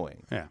not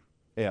going. Yeah.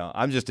 Yeah,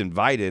 I'm just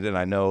invited, and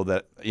I know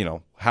that,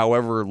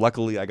 however,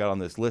 luckily I got on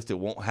this list, it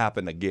won't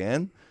happen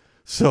again.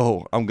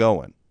 So I'm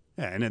going.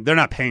 Yeah, and they're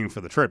not paying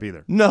for the trip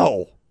either.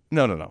 No.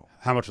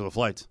 How much are the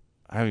flights?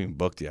 I haven't even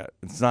booked yet.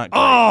 It's not great.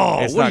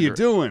 Oh, it's what not are you great.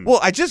 doing? Well,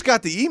 I just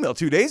got the email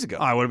 2 days ago.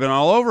 I would have been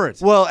all over it.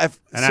 Well,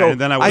 then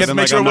I would have been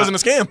make sure it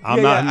wasn't a scam.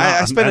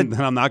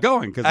 I'm not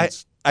going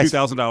because it's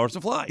 $2,000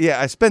 to fly. Yeah,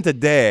 I spent a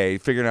day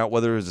figuring out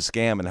whether it was a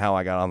scam and how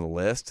I got on the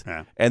list.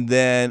 Yeah. And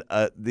then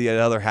the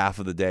other half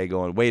of the day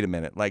going, wait a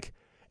minute, like,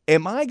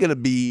 am I going to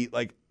be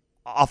like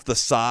off the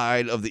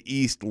side of the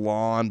east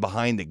lawn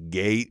behind a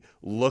gate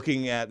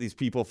looking at these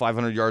people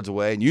 500 yards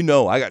away? And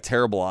I got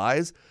terrible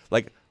eyes.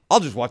 Like, I'll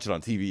just watch it on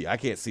TV. I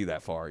can't see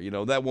that far.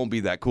 That won't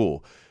be that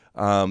cool.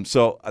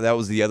 So that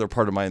was the other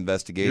part of my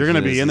investigation. You're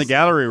going to be in the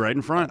gallery right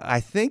in front. I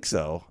think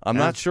so. I'm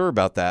not sure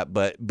about that.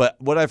 But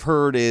what I've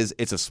heard is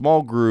it's a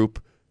small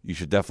group. You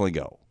should definitely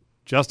go.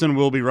 Justin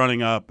will be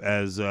running up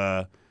as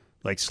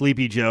like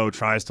Sleepy Joe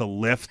tries to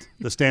lift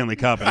the Stanley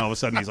Cup, and all of a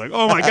sudden he's like,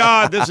 oh, my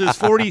God, this is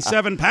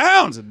 47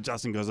 pounds. And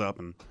Justin goes up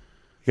and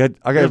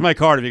here's my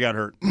card if you got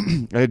hurt.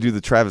 I got to do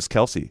the Travis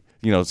Kelce,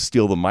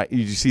 steal the mic. Did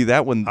you see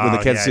that when the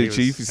Kansas City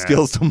Chief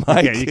steals the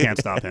mic? Yeah, you can't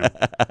stop him.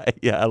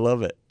 Yeah, I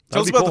love it.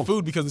 Tell us about the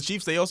food, because the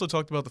Chiefs, they also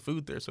talked about the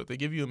food there. So if they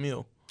give you a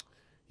meal.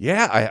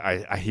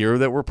 Yeah, I hear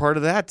that we're part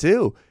of that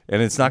too.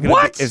 And it's not going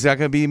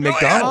to be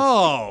McDonald's.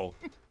 Oh,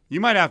 you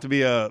might have to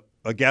be a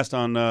guest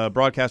on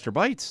Broadcaster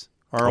Bites,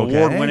 our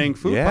award-winning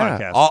food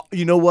podcast.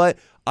 You know what?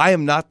 I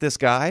am not this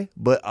guy,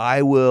 but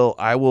I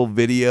will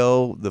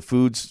video the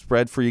food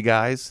spread for you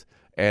guys,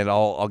 and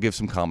I'll give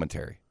some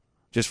commentary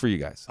just for you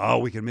guys. Oh,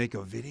 we can make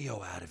a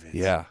video out of it.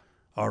 Yeah.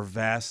 Our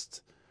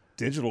vast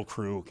digital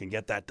crew can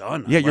get that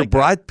done. Yeah, your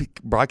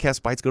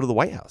broadcast bites go to the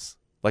White House.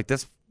 Like,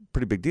 that's a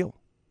pretty big deal.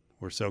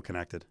 We're so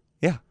connected.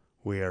 Yeah.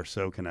 We are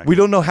so connected. We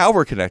don't know how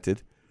we're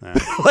connected.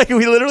 Like,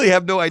 we literally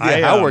have no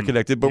idea how we're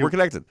connected, but we're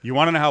connected. You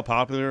want to know how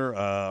popular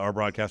our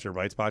Broadcaster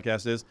Bites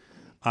podcast is?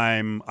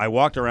 I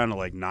walked around to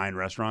like 9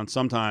 restaurants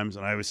sometimes,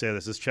 and I always say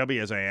this, as chubby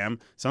as I am,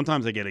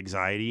 sometimes I get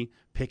anxiety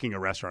picking a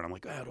restaurant. I'm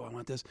like, oh, do I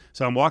want this?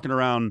 So I'm walking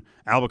around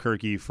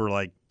Albuquerque for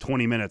like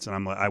 20 minutes,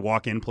 and I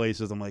walk in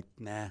places, I'm like,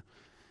 nah.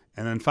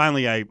 And then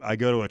finally I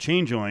go to a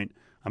chain joint,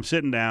 I'm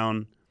sitting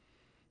down,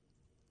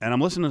 and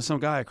I'm listening to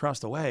some guy across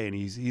the way, and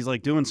he's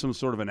like doing some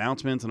sort of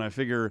announcements, and I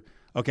figure,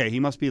 okay,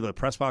 he must be the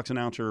press box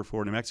announcer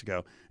for New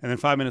Mexico. And then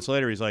 5 minutes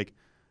later, he's like,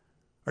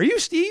 are you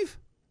Steve?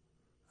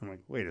 I'm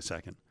like, wait a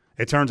second.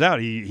 It turns out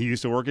he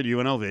used to work at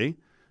UNLV,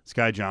 this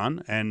guy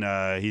John,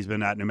 and he's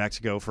been at New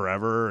Mexico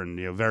forever, and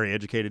very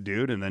educated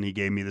dude. And then he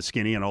gave me the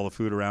skinny and all the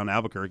food around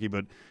Albuquerque.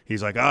 But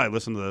he's like, I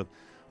listen to the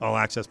All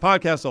Access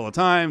podcast all the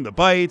time, the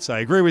bites. I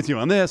agree with you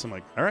on this. I'm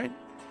like, all right.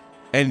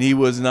 And he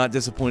was not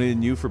disappointed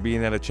in you for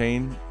being at a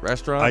chain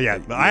restaurant? Yeah.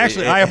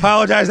 I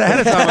apologize ahead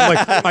of time.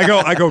 I'm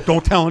like, I go,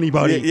 don't tell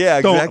anybody. Yeah,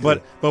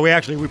 exactly. But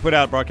we put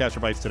out Broadcaster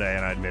Bites today,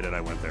 and I admitted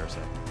I went there.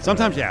 So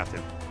sometimes you have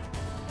to.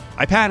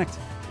 I panicked.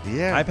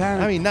 Yeah, I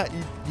panicked. I mean,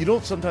 you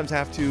don't sometimes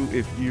have to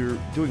if you're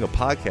doing a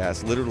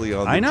podcast, literally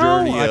on the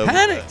journey. I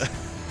panicked.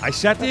 I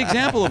set the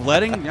example of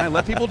I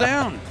let people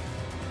down.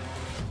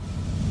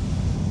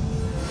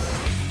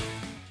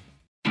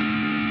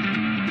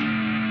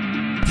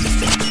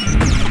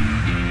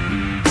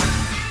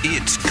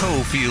 It's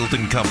Cofield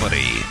and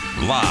Company,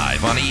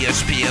 live on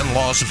ESPN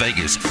Las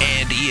Vegas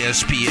and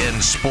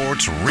ESPN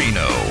Sports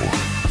Reno.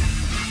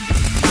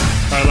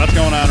 All right, lots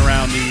going on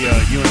around the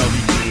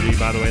UNLV community.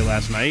 By the way,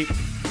 last night,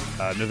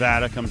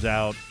 Nevada comes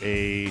out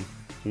a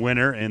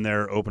winner in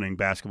their opening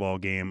basketball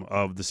game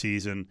of the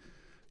season.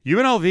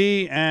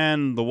 UNLV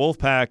and the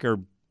Wolfpack are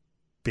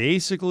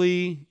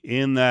basically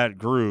in that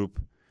group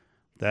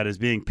that is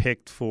being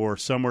picked for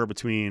somewhere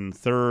between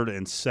 3rd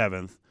and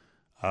 7th.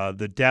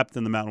 The depth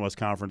in the Mountain West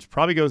Conference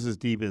probably goes as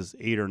deep as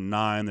 8 or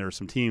 9. There are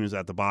some teams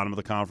at the bottom of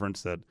the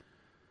conference that,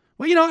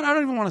 well, you know what? I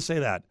don't even want to say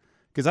that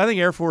because I think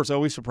Air Force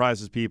always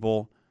surprises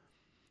people.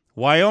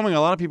 Wyoming, a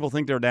lot of people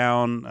think they're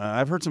down.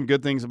 I've heard some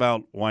good things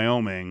about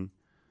Wyoming.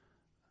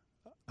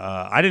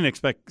 I didn't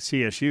expect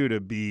CSU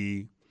to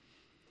be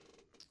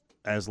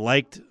as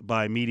liked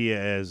by media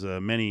as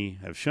many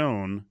have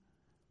shown.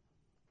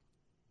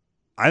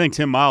 I think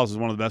Tim Miles is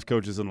one of the best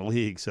coaches in the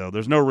league, so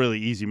there's no really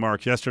easy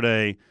marks.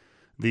 Yesterday,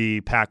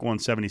 the Pac won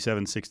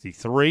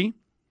 77-63.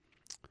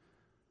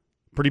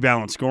 Pretty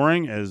balanced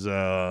scoring as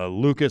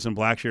Lucas and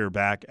Blackshear are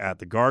back at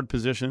the guard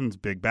positions.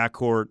 Big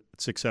backcourt,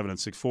 6'7" and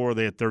 6'4".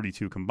 They had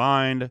 32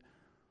 combined.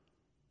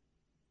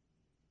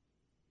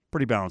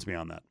 Pretty balanced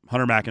beyond that.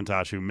 Hunter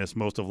McIntosh, who missed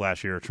most of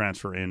last year,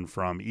 transfer in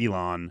from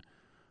Elon.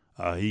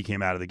 He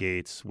came out of the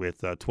gates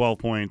with 12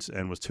 points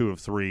and was 2 of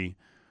 3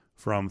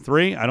 from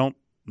 3. I don't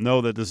know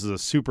that this is a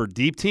super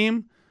deep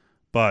team,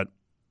 but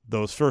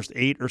those first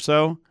 8 or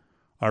so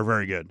are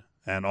very good,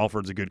 and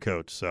Alford's a good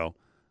coach. So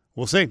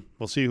we'll see.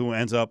 We'll see who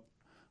ends up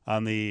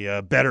on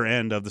the better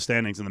end of the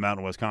standings in the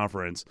Mountain West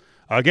Conference.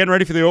 Getting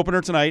ready for the opener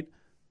tonight.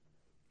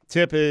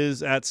 Tip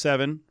is at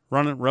 7.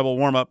 Running Rebel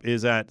warm-up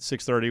is at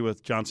 6:30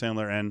 with John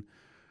Sandler and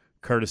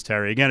Curtis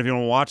Terry. Again, if you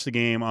want to watch the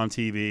game on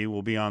TV,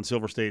 we'll be on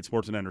Silver State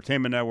Sports and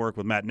Entertainment Network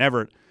with Matt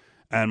Neverett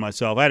and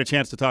myself. I had a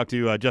chance to talk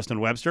to Justin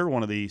Webster,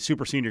 one of the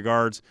super senior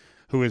guards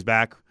who is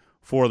back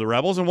for the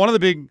Rebels. And one of the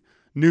big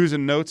news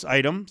and notes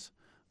items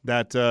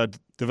that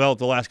developed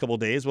the last couple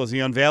of days was the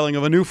unveiling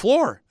of a new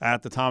floor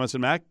at the Thomas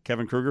and Mack.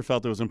 Kevin Kruger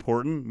felt it was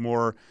important,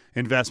 more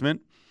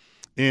investment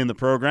in the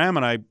program.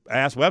 And I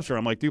asked Webster,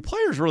 I'm like, do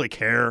players really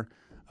care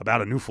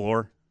about a new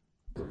floor?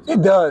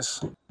 It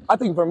does. I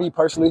think for me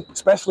personally,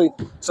 especially,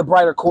 it's a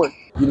brighter court.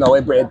 You know,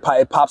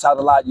 it pops out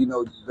a lot. You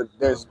know,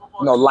 there's,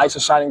 lights are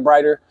shining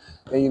brighter.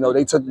 And,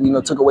 they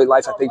took away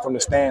lights, I think, from the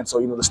stands. So,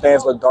 the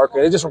stands look darker.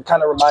 It just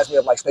kind of reminds me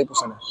of like Staples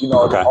Center.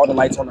 Okay. All the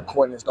lights on the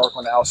court and it's dark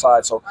on the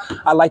outside. So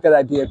I like that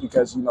idea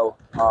because,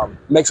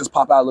 makes us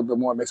pop out a little bit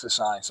more, makes us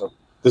shine. So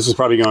this is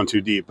probably going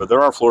too deep, but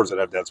there are floors that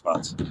have dead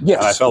spots. Yes.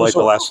 And I felt like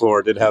the last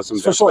floor did have some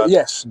dead spots.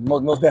 Yes,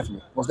 most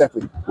definitely. Most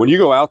definitely. When you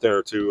go out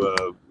there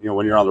to,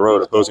 when you're on the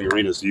road opposing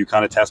arenas, do you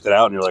kind of test it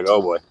out and you're like,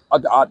 oh boy?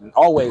 I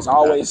always.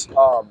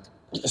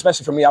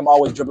 Especially for me, I'm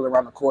always dribbling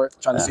around the court,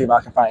 trying to see if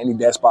I can find any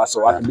dead spots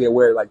so I can be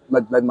aware, like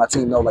letting my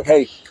team know, like,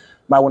 hey,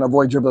 might want to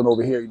avoid dribbling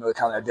over here,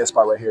 kind of that dead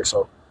spot right here.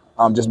 So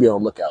just be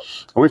on the lookout.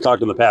 And we've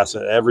talked in the past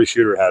that every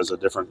shooter has a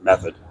different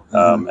method,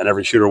 and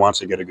every shooter wants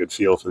to get a good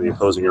feel for the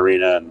opposing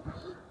arena. And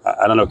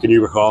I don't know, can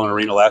you recall an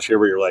arena last year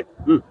where you're like,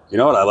 you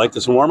know what, I like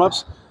this in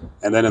warm-ups,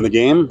 and then in the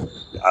game,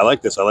 I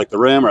like this. I like the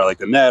rim, or I like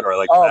the net, or I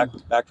like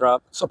the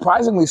backdrop?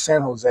 Surprisingly,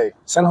 San Jose.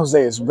 San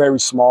Jose is very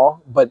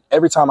small, but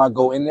every time I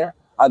go in there,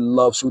 I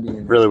love shooting in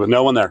there. Really, with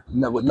no one there?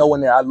 No, with no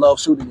one there, I love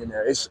shooting in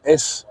there. It's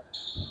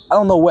I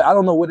don't know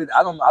what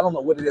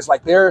it is.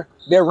 Like their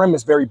rim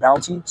is very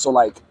bouncy, so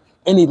like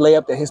any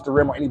layup that hits the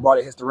rim or any ball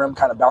that hits the rim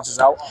kind of bounces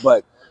out.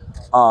 But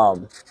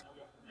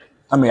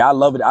I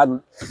love it.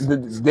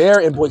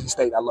 There in Boise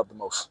State, I love the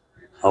most.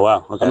 Oh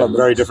wow, okay,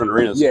 very different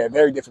arenas. Yeah,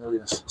 very different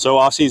arenas. So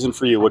off season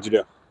for you, what'd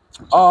you do?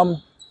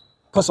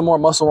 put some more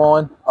muscle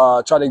on,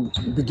 try to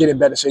get in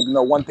better shape. You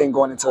know, one thing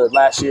going into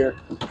last year,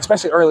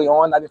 especially early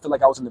on, I didn't feel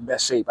like I was in the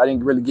best shape. I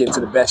didn't really get into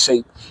the best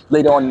shape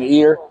later on in the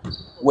year,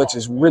 which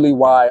is really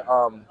why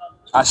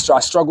I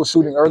struggled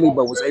shooting early,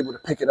 but was able to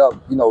pick it up,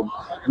 you know,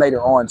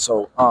 later on.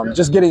 So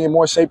just getting in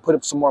more shape, put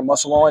up some more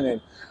muscle on,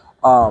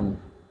 and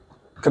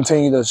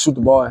continue to shoot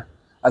the ball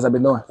as I've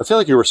been doing. I feel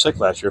like you were sick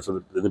last year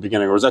in the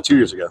beginning, or was that 2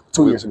 years ago?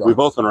 2 years ago. We've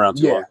both been around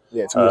too long.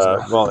 Yeah, 2 years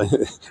ago. Well,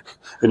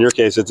 in your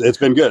case, it's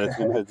been good.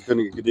 It's been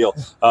a good deal.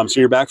 So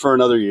you're back for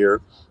another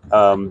year.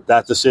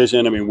 That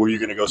decision, I mean, were you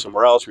going to go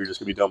somewhere else? Were you just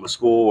going to be done with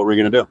school? What were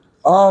you going to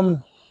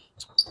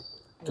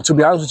do? To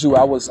be honest with you,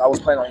 I was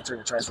planning on entering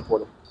the transfer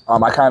portal.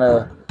 I kind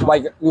of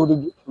like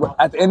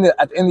at the end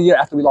of the year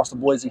after we lost to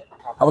Boise,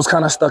 I was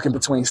kind of stuck in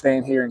between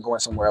staying here and going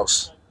somewhere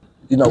else.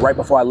 You know, right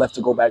before I left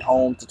to go back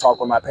home to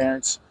talk with my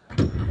parents,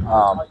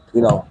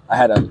 you know, I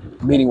had a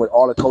meeting with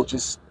all the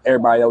coaches,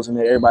 everybody that was in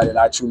there, everybody that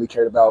I truly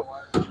cared about.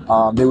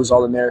 They was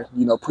all in there,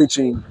 you know,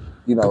 preaching,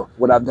 you know,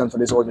 what I've done for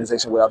this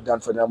organization, what I've done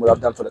for them, what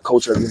I've done for the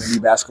culture of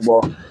UNLV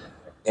basketball.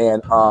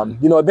 And,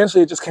 you know,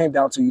 eventually it just came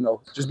down to, you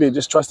know,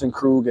 just trusting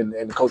Krug and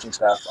the coaching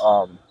staff.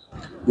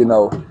 You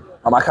know,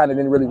 I kind of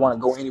didn't really want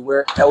to go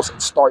anywhere else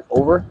and start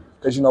over.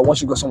 Because, you know,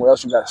 once you go somewhere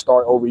else, you got to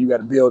start over. You got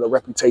to build a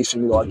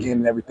reputation, you know, again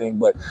and everything.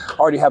 But I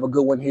already have a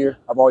good one here.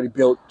 I've already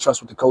built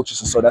trust with the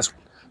coaches. And so that's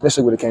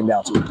basically what it came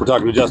down to. We're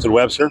talking to Justin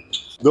Webster.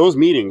 Those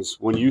meetings,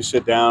 when you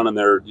sit down and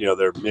they're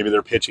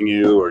pitching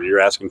you or you're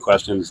asking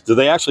questions, do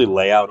they actually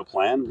lay out a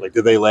plan? Like,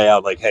 do they lay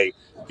out like, hey,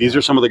 these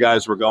are some of the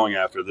guys we're going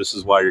after. This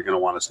is why you're going to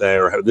want to stay,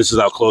 or this is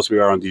how close we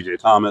are on DJ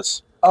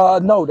Thomas?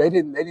 No, they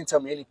didn't tell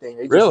me anything.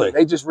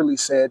 They just really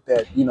said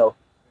that, you know,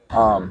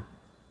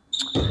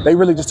 they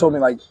really just told me,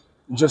 like,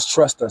 just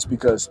trust us,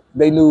 because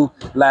they knew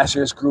last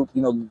year's group,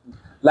 you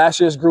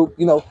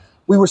know,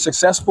 we were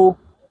successful.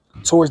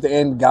 Towards the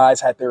end, guys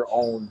had their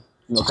own,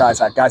 you know, guys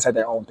had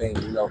their own thing,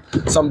 you know.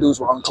 Some dudes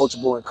were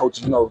uncoachable, and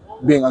coaches, you know,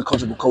 being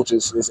uncoachable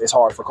coaches is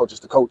hard for coaches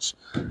to coach.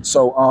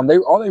 So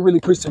all they really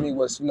preached to me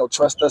was, you know,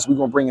 trust us. We're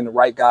gonna bring in the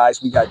right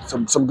guys. We got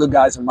some good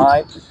guys in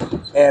mind,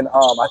 and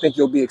I think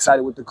you'll be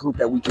excited with the group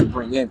that we can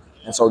bring in.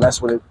 And so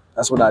that's what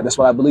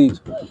I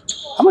believed.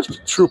 How much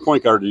true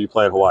point guard did you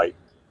play at Hawaii?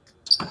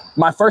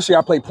 My first year,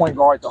 I played point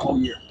guard the whole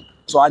year.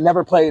 So I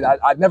never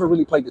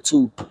really played the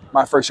two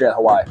my first year at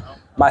Hawaii.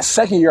 My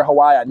second year at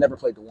Hawaii, I never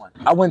played the one.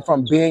 I went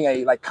from being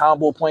a like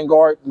combo point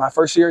guard my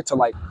first year to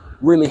like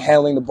really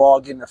handling the ball,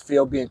 getting the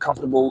feel, being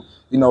comfortable,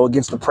 you know,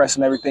 against the press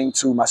and everything,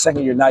 to my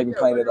second year not even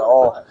playing it at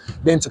all.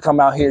 Then to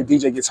come out here,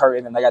 DJ gets hurt,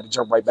 and then I got to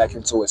jump right back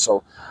into it.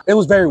 So it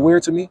was very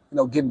weird to me, you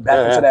know, getting back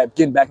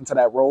into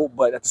that role.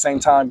 But at the same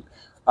time,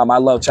 I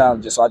love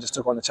challenges, so I just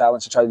took on the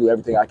challenge to try to do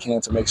everything I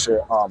can to make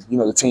sure, you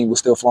know, the team was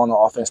still flowing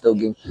on offense, still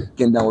getting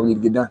done what we need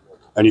to get done.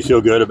 And you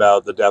feel good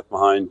about the depth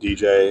behind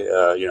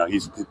DJ? You know,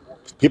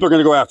 people are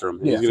going to go after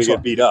him. He's going to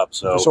get beat up.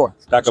 So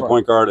backup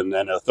point guard and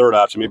then a third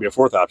option, maybe a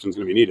fourth option is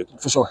going to be needed.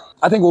 For sure.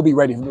 I think we'll be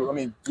ready. I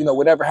mean, you know,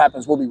 whatever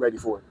happens, we'll be ready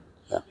for it.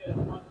 Yeah.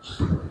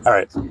 All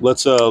right.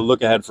 Let's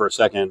look ahead for a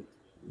second.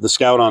 The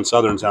scout on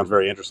Southern sounds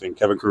very interesting.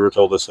 Kevin Kruger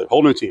told us a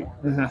whole new team.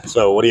 Mm-hmm.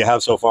 So what do you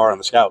have so far on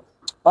the scout?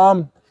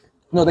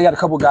 You know, they got a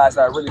couple guys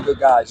that are really good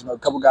guys. You know, a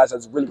couple guys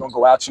that's really going to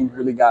go out you,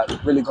 really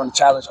going to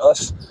challenge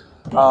us.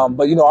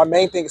 But, you know, our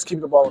main thing is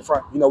keeping the ball in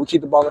front. You know, we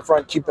keep the ball in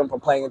front, keep them from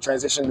playing in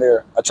transition.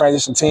 They're a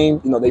transition team.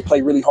 You know, they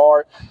play really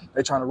hard.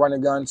 They're trying to run a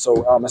gun.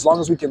 So as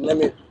long as we can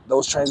limit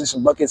those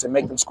transition buckets and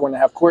make them score in the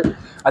half court,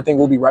 I think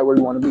we'll be right where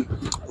we want to be.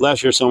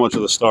 Last year, so much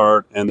of the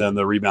start and then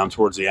the rebound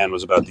towards the end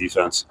was about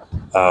defense.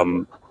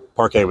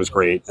 Parquet was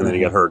great, and then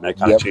he got hurt, and that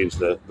kind of changed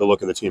the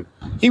look of the team.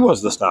 He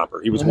was the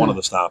stopper. He was one of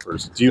the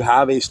stoppers. Do you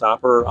have a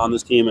stopper on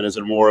this team, and is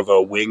it more of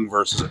a wing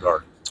versus a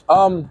guard?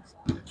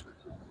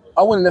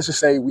 I wouldn't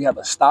necessarily say we have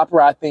a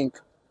stopper. I think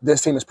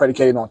this team is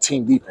predicated on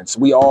team defense.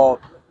 We all,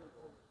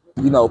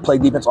 you know, play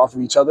defense off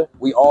of each other.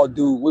 We all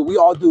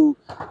do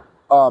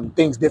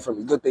things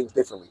differently, good things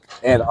differently.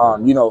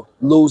 And, you know,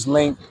 Lou's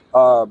length,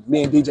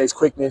 me and DJ's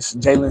quickness,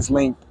 Jalen's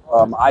length,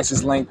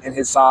 Ice's length and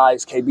his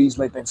size, KB's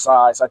length and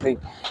size. I think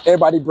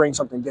everybody brings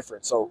something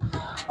different. So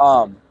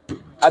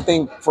I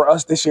think for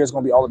us this year is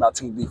going to be all about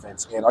team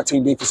defense. And our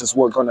team defense is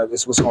what's going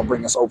to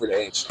bring us over the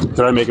edge. Did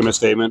I make a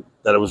misstatement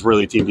that it was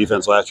really team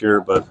defense last year,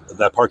 but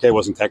that Parquet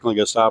wasn't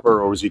technically a stopper,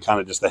 or was he kind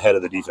of just the head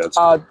of the defense?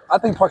 I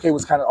think Parquet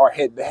was kind of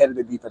the head of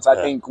the defense. I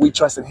think we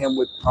trusted him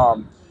with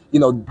you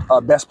know,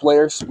 best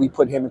players. We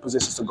put him in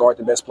positions to guard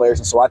the best players.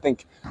 And so I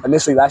think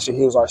initially last year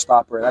he was our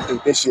stopper. And I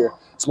think this year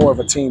it's more of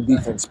a team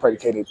defense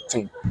predicated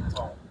team.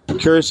 I'm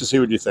curious to see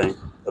what you think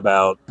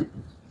about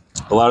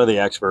a lot of the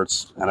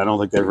experts, and I don't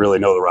think they really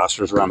know the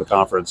rosters around the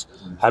conference.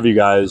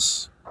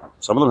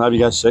 Some of them have you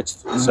guys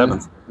 6th,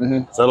 7th.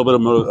 Mm-hmm. Is that a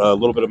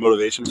little bit of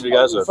motivation for you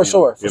guys? For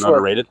sure.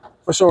 Underrated?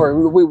 For sure.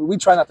 We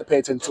try not to pay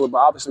attention to it, but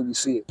obviously we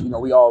see it. You know,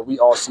 we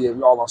all see it.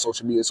 We're all on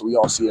social media, so we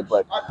all see it.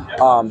 But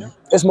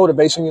it's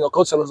motivation. You know,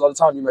 Coach tells us all the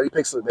time, you know, they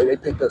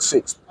picked us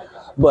 6th.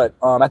 But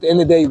at the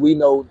end of the day, we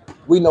know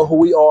who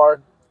we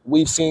are.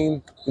 We've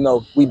seen, you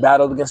know, we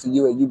battled against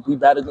we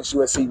battled against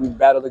USC, we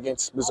battled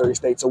against Missouri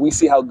State. So we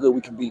see how good we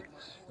can be.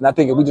 And I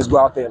think if we just go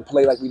out there and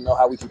play like we know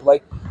how we can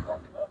play,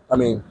 I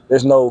mean,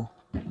 there's no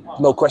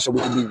question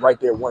we can be right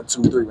there 1,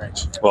 2, 3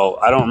 range. Well,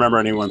 I don't remember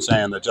anyone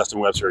saying that Justin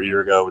Webster a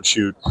year ago would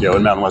shoot,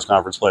 in Mountain West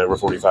Conference play over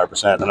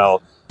 45%. And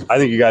I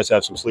think you guys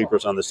have some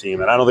sleepers on this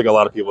team, and I don't think a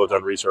lot of people have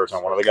done research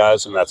on one of the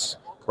guys, and that's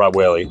Rob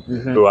Whaley,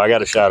 who I got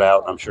to shout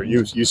out. I'm sure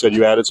you said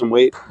you added some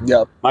weight.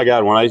 Yep. My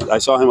God, when I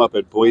saw him up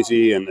at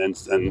Boise and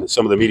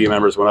some of the media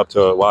members went up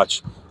to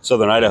watch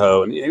Southern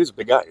Idaho, and he was a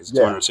big guy. He's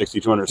 260,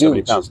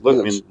 270 pounds.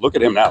 Look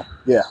at him now.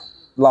 Yeah,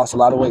 lost a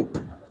lot of weight.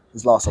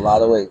 He's lost a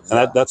lot of weight.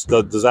 And does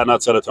that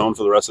not set a tone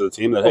for the rest of the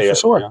team? That for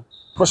sure.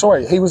 For sure.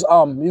 He was,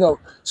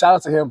 shout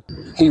out to him.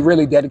 He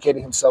really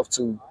dedicated himself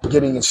to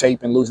getting in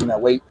shape and losing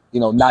that weight.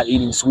 Not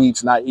eating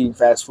sweets, not eating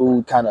fast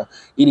food, kind of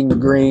eating the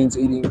greens,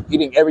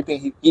 eating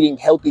everything, eating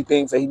healthy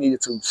things that he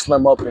needed to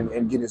slim up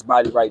and get his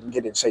body right and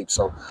get in shape.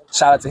 So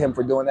shout out to him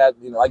for doing that.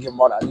 I give him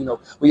all that.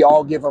 We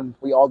all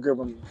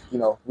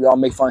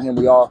make fun of him.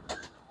 We all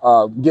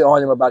get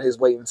on him about his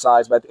weight and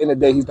size, but at the end of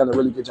the day, he's done a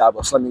really good job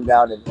of slimming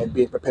down and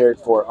being prepared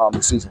for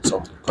the season.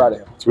 So proud of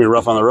him. It's gonna be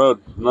rough on the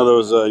road. None of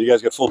those, you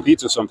guys get full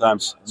pizza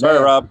sometimes. Sorry,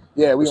 Rob.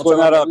 Yeah, we split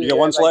that up. You get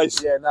one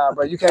slice. Yeah, nah,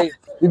 but you can't.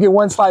 You get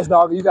one slice,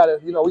 dog. You gotta,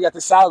 we got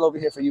the salad over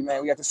here for you,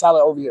 man. We got the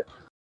salad over here.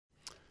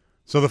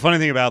 So the funny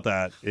thing about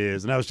that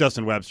is, and that was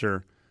Justin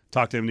Webster.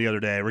 Talked to him the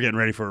other day. We're getting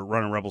ready for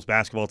Running Rebels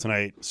basketball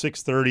tonight.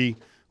 6:30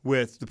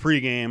 with the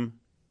pregame,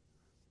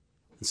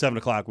 and 7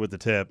 o'clock with the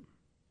tip.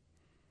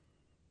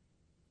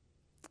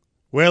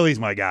 Whaley's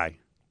my guy.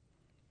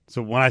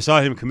 So when I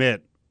saw him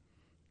commit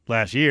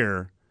last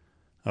year,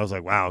 I was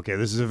like, wow, okay,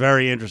 this is a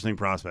very interesting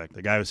prospect.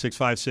 The guy was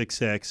 6'5",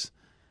 6'6",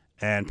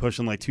 and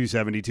pushing like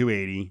 270,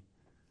 280.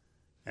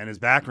 And his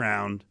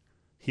background,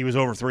 he was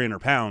over 300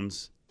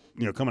 pounds,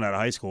 coming out of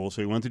high school.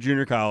 So he went to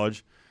junior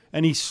college,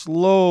 and he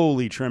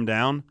slowly trimmed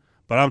down.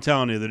 But I'm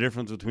telling you, the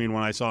difference between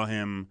when I saw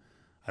him,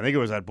 I think it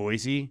was at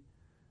Boise,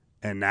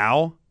 and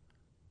now,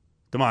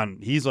 come on,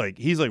 he's like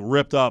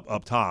ripped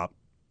up top.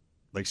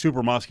 Like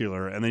super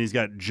muscular, and then he's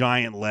got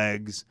giant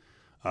legs,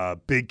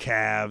 big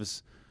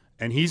calves,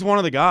 and he's one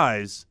of the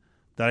guys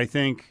that I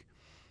think,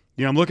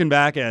 I'm looking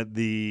back at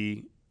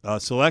the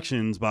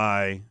selections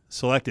by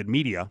selected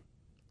media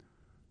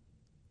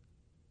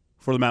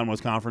for the Mountain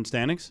West Conference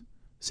standings.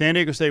 San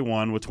Diego State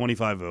won with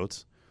 25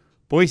 votes.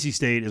 Boise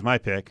State is my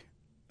pick.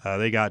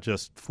 They got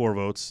just 4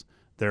 votes.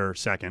 They're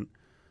second.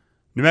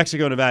 New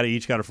Mexico and Nevada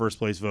each got a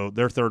first-place vote.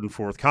 They're third and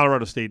fourth.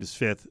 Colorado State is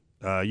 5th.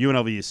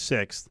 UNLV is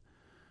 6th.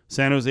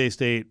 San Jose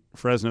State,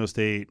 Fresno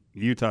State,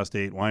 Utah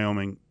State,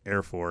 Wyoming,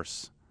 Air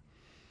Force.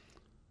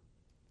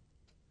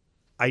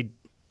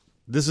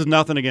 This is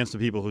nothing against the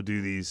people who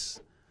do these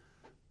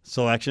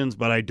selections,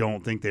 but I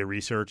don't think they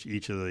research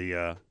each of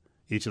the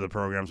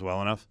programs well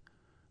enough.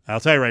 I'll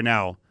tell you right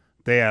now,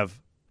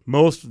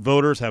 most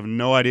voters have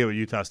no idea what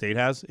Utah State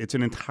has. It's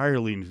an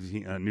entirely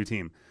new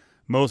team.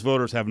 Most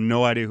voters have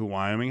no idea who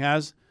Wyoming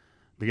has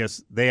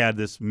because they had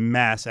this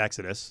mass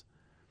exodus,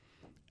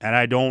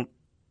 and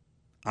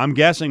I'm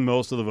guessing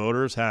most of the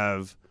voters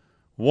are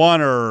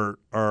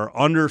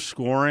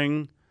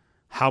underscoring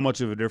how much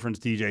of a difference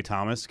DJ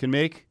Thomas can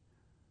make.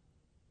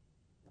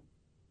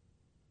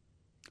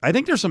 I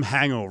think there's some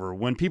hangover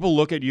when people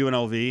look at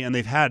UNLV, and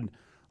they've had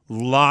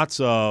lots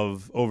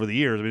of, over the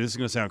years, this is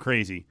going to sound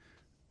crazy,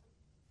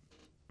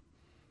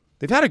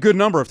 they've had a good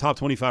number of top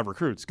 25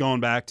 recruits going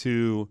back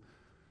to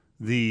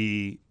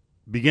the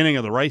beginning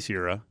of the Rice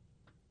era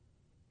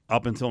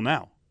up until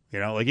now.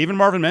 Like even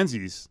Marvin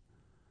Menzies,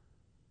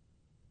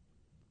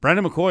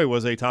 Brandon McCoy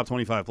was a top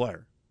 25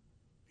 player.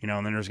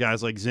 And then there's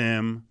guys like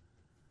Zim,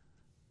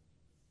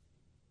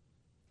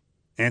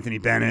 Anthony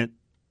Bennett,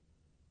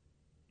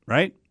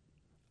 right?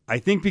 I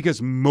think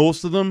because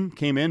most of them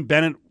came in,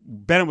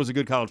 Bennett was a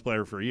good college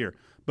player for a year,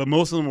 but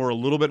most of them were a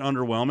little bit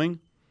underwhelming,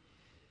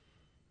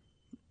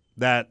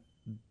 that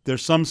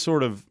there's some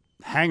sort of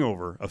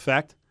hangover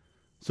effect.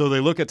 So they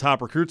look at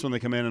top recruits when they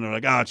come in and they're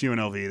like, it's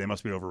UNLV, they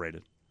must be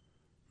overrated.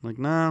 I'm like,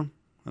 no,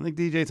 I think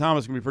DJ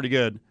Thomas can be pretty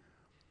good.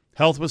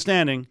 Health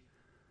withstanding,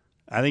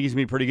 I think he's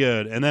going to be pretty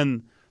good. And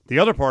then the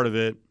other part of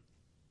it,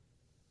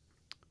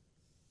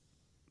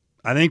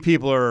 I think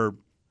people are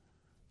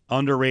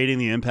underrating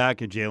the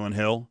impact of Jalen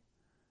Hill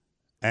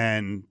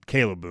and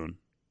Caleb Boone.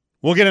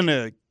 We'll get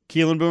into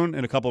Keelan Boone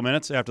in a couple of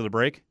minutes after the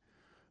break,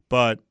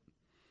 but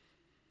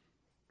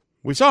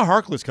we saw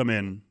Harkless come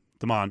in,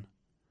 Damon,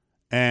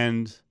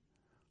 and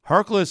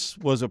Harkless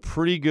was a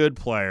pretty good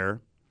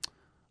player.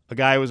 A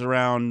guy who was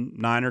around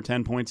 9 or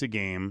 10 points a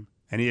game,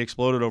 and he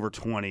exploded over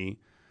 20.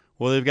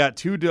 Well, they've got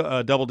 2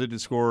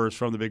 double-digit scorers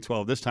from the Big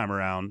 12 this time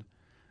around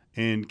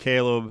in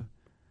Caleb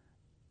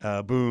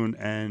Boone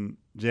and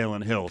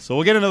Jalen Hill. So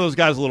we'll get into those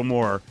guys a little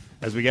more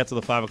as we get to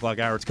the 5 o'clock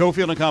hour. It's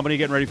Cofield and Company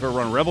getting ready for a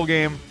Run Rebel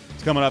game.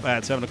 It's coming up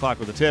at 7 o'clock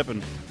with a tip.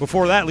 And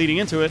before that, leading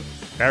into it,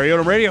 Barry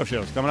Odom Radio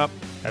Show is coming up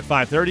at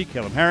 5:30.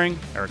 Caleb Herring,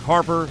 Eric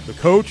Harper, the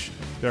coach.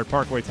 They're at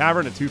Parkway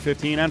Tavern at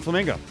 2:15 and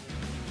Flamingo.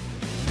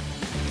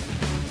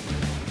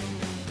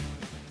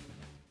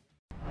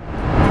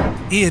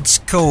 It's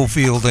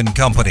Cofield and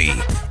Company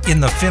in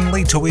the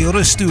Findlay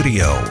Toyota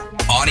studio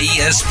on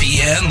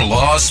ESPN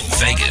Las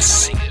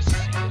Vegas.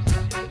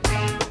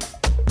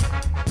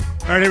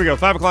 All right, here we go.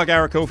 5 o'clock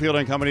hour, Cofield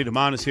and Company.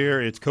 Damon is here.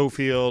 It's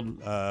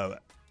Cofield.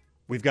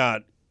 We've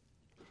got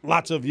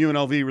lots of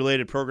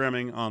UNLV-related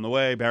programming on the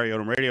way. Barry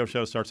Odom Radio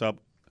Show starts up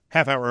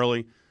half hour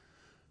early,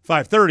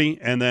 5:30,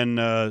 and then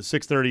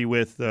 6:30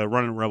 with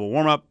Running Rebel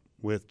Warm-Up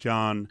with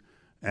John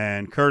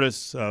and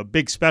Curtis.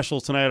 Big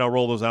specials tonight. I'll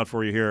roll those out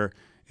for you here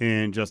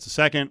in just a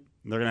second.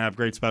 They're going to have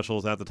great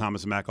specials at the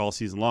Thomas & Mack all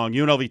season long.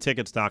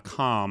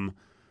 UNLVtickets.com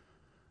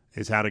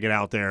is how to get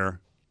out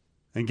there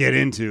and get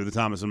into the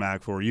Thomas &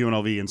 Mack for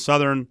UNLV in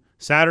Southern.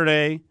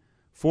 Saturday,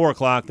 4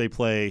 o'clock, they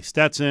play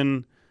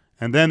Stetson,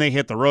 and then they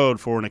hit the road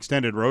for an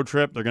extended road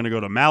trip. They're going to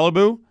go to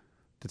Malibu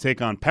to take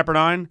on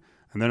Pepperdine,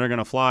 and then they're going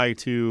to fly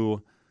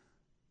to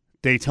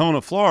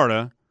Daytona,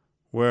 Florida,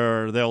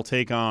 where they'll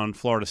take on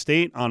Florida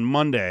State on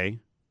Monday.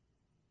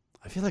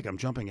 I feel like I'm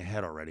jumping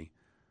ahead already.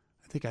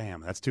 I think I am.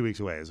 That's 2 weeks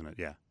away, isn't it?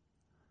 Yeah.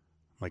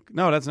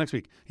 No, that's next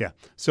week. Yeah.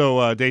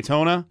 So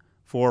Daytona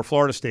for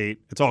Florida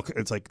State.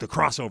 It's like the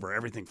crossover,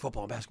 everything,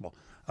 football and basketball.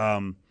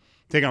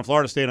 Take on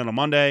Florida State on a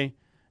Monday,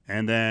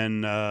 and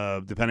then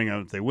depending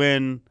on if they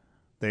win,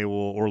 they will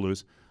or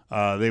lose,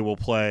 they will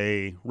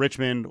play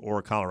Richmond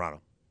or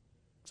Colorado.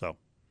 So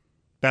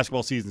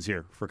basketball season's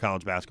here for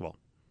college basketball.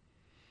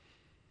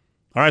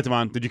 All right,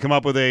 Damon, did you come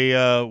up with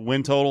a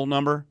win total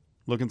number?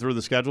 Looking through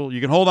the schedule,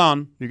 you can hold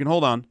on.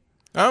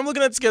 I'm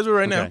looking at the schedule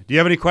right now. Do you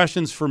have any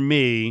questions for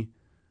me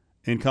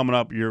in coming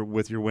up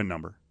with your win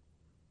number?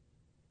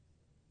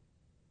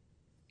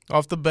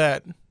 Off the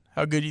bat,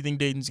 how good do you think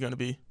Dayton's going to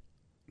be?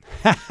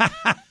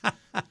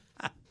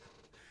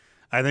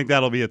 I think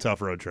that'll be a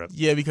tough road trip.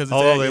 Yeah, because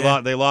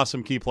they lost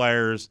some key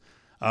players.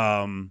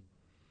 New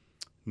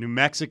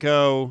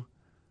Mexico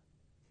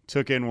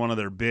took in one of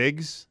their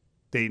bigs,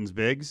 Dayton's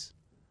bigs,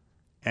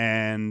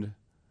 and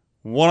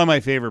one of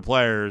my favorite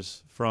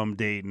players from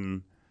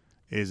Dayton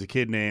is a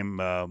kid named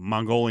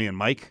Mongolian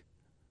Mike.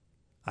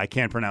 I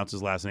can't pronounce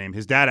his last name.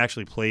 His dad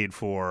actually played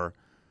for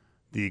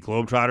the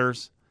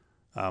Globetrotters.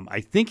 I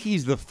think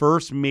he's the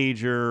first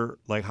major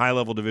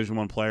high-level Division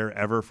I player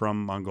ever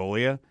from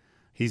Mongolia.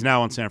 He's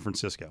now in San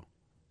Francisco.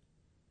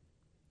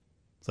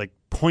 It's like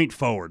point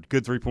forward,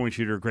 good three-point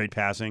shooter, great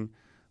passing,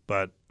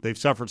 but they've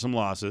suffered some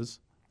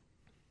losses.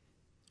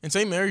 And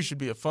St. Mary's should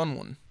be a fun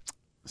one.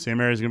 St.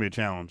 Mary's is going to be a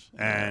challenge,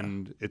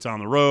 and it's on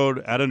the road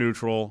at a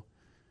neutral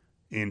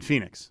in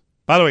Phoenix.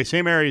 By the way,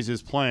 St. Mary's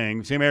is in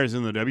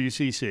the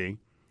WCC,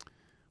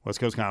 West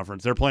Coast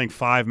Conference. They're playing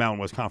 5 Mountain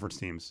West Conference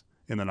teams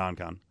in the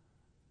non-con.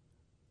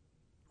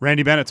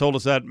 Randy Bennett told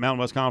us at Mountain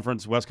West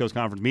Conference, West Coast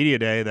Conference Media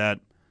Day that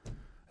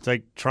it's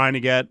like trying to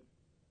get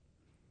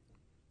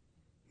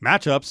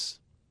matchups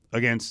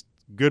against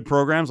good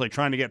programs, like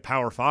trying to get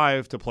Power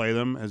 5 to play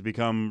them has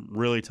become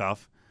really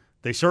tough.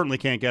 They certainly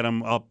can't get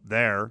them up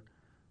there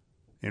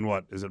in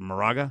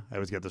Moraga? I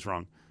always get this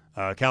wrong.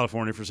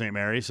 California for St.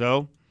 Mary.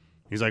 So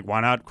he's like,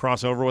 why not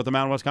cross over with the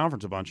Mountain West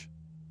Conference a bunch?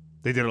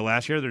 They did it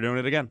last year. They're doing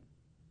it again.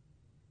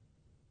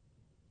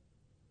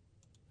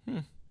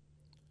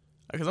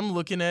 Because I'm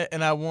looking at,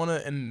 and I want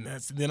to, and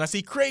then I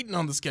see Creighton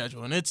on the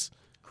schedule, and it's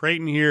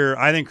Creighton here.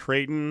 I think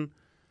Creighton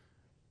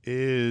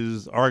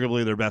is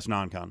arguably their best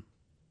non-con.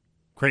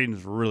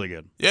 Creighton's really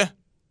good. Yeah.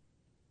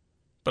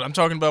 But I'm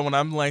talking about when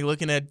I'm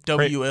looking at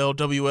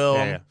WL.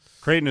 Yeah.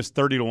 Creighton is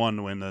 30-1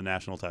 to win the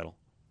national title.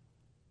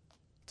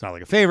 It's not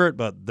like a favorite,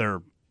 but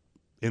they're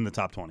in the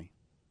top 20.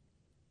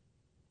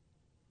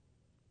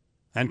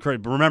 And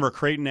remember,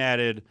 Creighton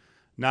added,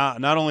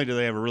 not only do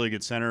they have a really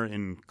good center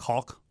in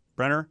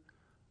Kalkbrenner,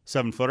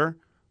 7-footer,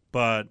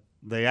 but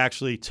they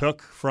actually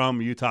took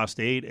from Utah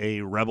State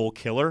a rebel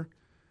killer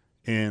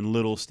in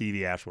little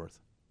Stevie Ashworth,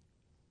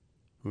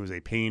 who was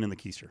a pain in the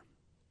keister.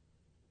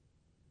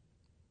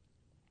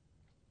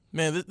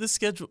 Man, this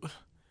schedule,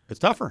 it's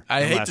tougher.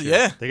 I hate to, year.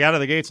 yeah. They got out of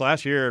the gates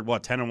last year at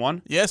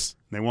 10-1? Yes.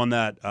 They won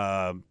that,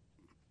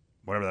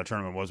 whatever that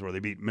tournament was, where they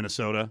beat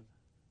Minnesota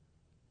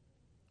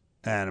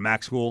and a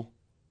MAC school.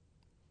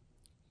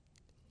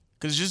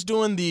 Because just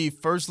doing the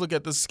first look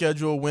at the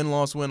schedule,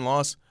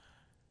 win-loss,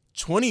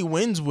 20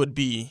 wins would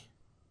be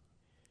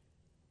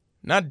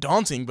not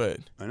daunting, but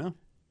I know.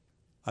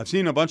 I've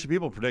seen a bunch of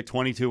people predict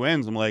 22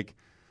 wins. I'm like,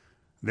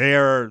 they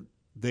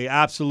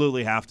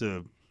absolutely have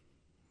to.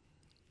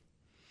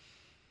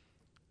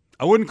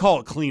 I wouldn't call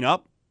it clean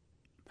up.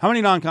 How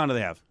many non-con do they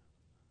have?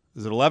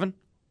 Is it 11?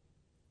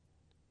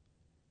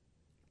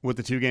 With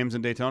the 2 games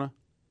in Daytona?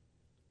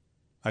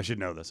 I should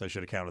know this. I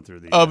should have counted through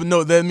the. But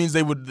no, that means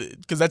they would,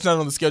 because that's not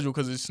on the schedule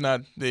because it's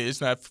not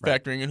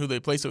factoring in who they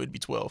play, so it'd be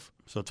 12.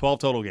 So 12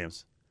 total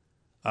games.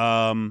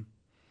 9-3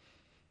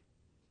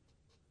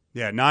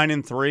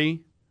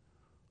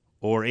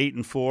 or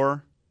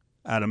 8-4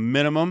 at a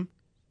minimum,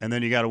 and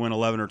then you got to win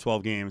 11 or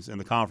 12 games in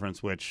the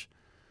conference, which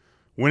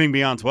winning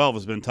beyond 12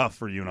 has been tough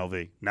for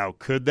UNLV. Now,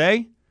 could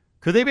they?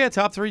 Could they be a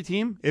top 3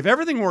 team? If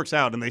everything works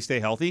out and they stay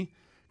healthy,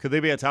 could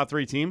they be a top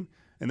 3 team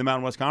in the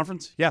Mountain West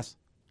Conference? Yes.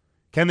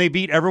 Can they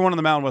beat everyone in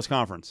the Mountain West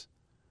Conference?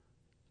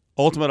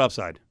 Ultimate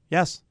upside.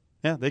 Yes.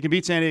 Yeah, they can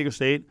beat San Diego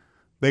State.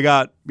 They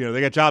got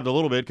jobbed a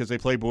little bit because they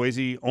play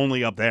Boise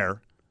only up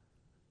there.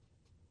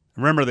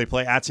 Remember, they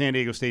play at San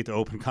Diego State to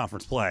open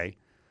conference play.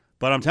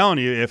 But I'm telling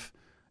you, if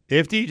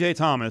DJ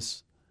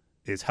Thomas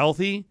is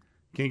healthy,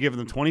 can give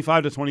them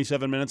 25 to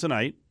 27 minutes a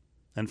night.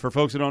 And for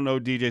folks who don't know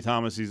DJ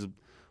Thomas, he's a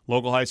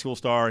local high school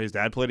star. His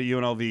dad played at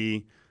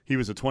UNLV. He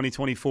was a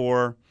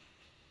 2024.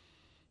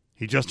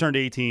 He just turned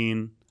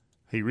 18.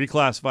 He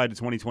reclassified to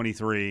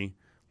 2023.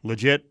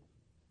 Legit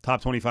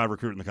top 25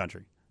 recruit in the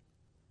country.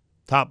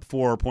 Top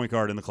 4 point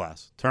guard in the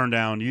class. Turned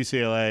down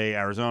UCLA,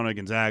 Arizona,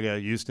 Gonzaga,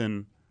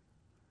 Houston.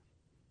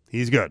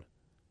 He's good.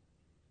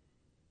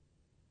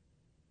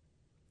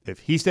 If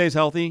he stays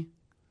healthy,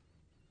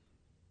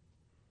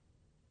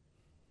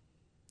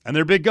 and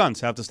their big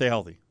guns have to stay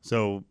healthy.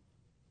 So,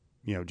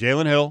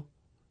 Jalen Hill,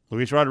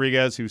 Luis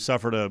Rodriguez, who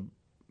suffered a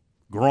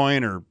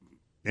groin or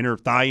inner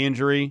thigh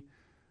injury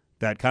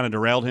that kind of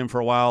derailed him for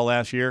a while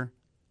last year.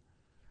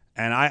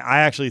 And I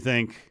actually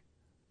think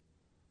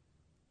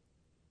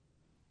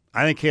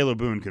Caleb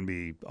Boone can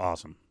be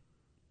awesome.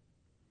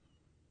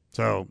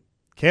 So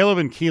Caleb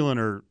and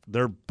Keelan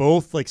they're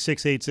both like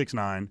 6'8",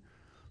 6'9".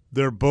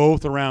 They're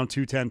both around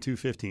 210,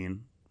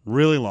 215,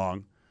 really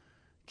long.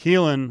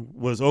 Keelan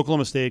was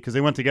Oklahoma State because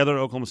they went together at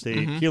Oklahoma State.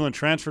 Mm-hmm. Keelan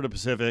transferred to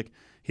Pacific.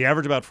 He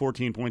averaged about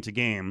 14 points a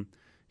game.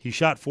 He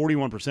shot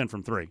 41%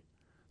 from three.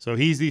 So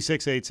he's the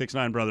 6'8",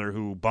 6'9" brother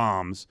who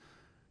bombs.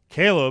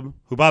 Caleb,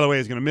 who, by the way,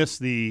 is going to miss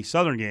the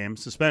Southern game,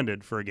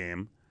 suspended for a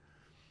game,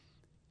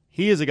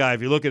 he is a guy,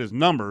 if you look at his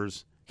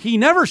numbers, he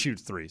never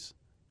shoots threes.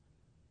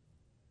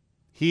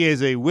 He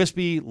is a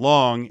wispy,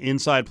 long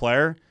inside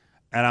player,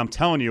 and I'm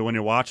telling you, when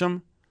you watch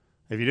him,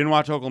 if you didn't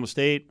watch Oklahoma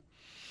State,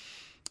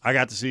 I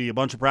got to see a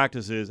bunch of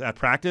practices. At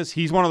practice,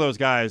 he's one of those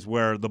guys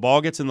where the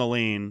ball gets in the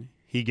lane,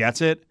 he gets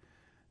it,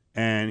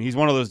 and he's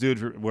one of those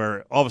dudes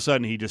where all of a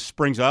sudden he just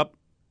springs up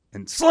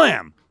and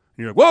slam. And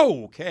you're like,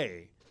 whoa,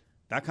 okay.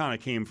 That kind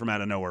of came from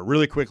out of nowhere.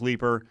 Really quick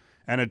leaper.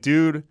 And a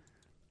dude,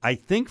 I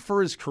think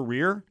for his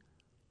career,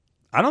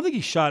 I don't think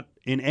he shot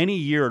in any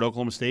year at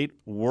Oklahoma State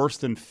worse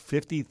than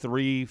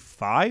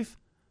 53.5.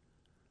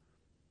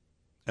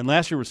 And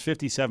last year was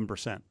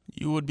 57%.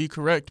 You would be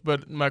correct.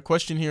 But my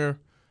question here,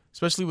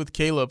 especially with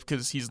Caleb,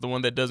 because he's the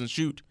one that doesn't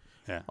shoot,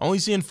 only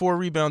seeing 4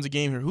 rebounds a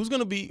game here. Who's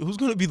going to be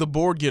the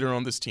board getter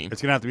on this team?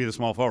 It's going to have to be the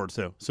small forwards,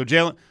 too. So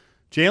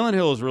Jalen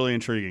Hill is really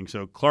intriguing.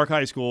 So Clark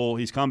High School,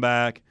 he's come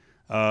back.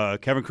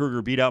 Kevin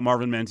Kruger beat out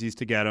Marvin Menzies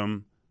to get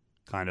him,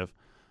 kind of.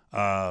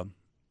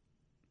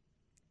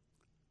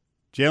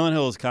 Jalen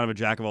Hill is kind of a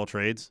jack of all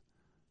trades.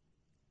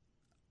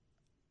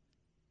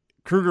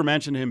 Kruger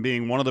mentioned him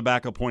being one of the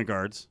backup point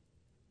guards.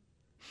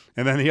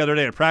 And then the other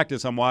day at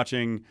practice, I'm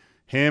watching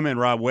him and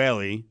Rob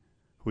Whaley,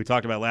 who we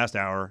talked about last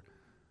hour,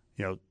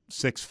 6'5",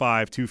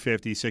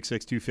 250, 6'6",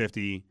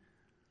 250.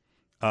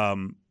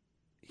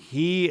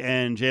 He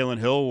and Jalen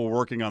Hill were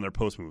working on their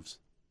post moves.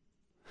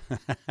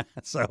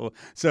 So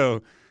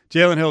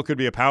Jalen Hill could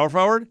be a power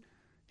forward.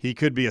 He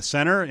could be a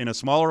center in a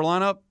smaller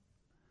lineup.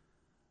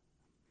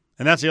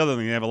 And that's the other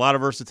thing. They have a lot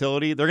of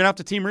versatility. They're going to have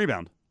to team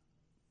rebound.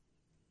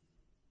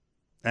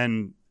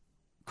 And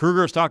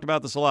Kruger has talked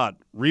about this a lot.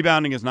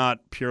 Rebounding is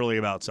not purely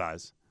about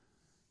size.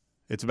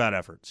 It's about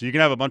effort. So you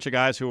can have a bunch of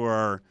guys who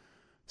are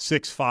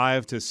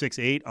 6'5" to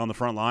 6'8" on the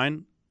front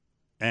line,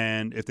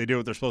 and if they do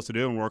what they're supposed to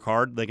do and work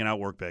hard, they can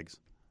outwork bigs.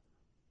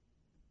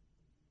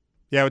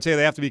 Yeah, I would say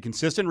they have to be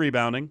consistent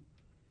rebounding,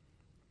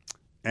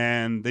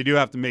 and they do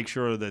have to make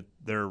sure that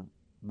they're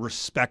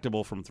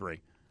respectable from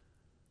three.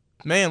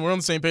 Man, we're on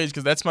the same page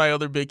because that's my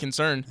other big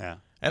concern. Yeah.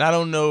 And I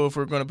don't know if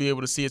we're going to be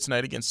able to see it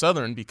tonight against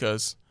Southern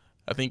because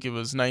I think it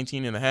was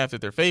 19.5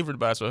 that they're favored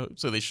by, so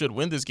they should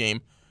win this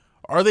game.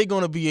 Are they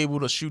going to be able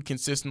to shoot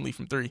consistently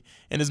from three?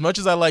 And as much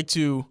as I like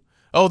to,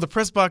 the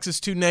press box is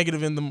too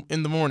negative in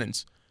the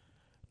mornings.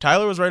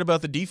 Tyler was right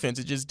about the defense.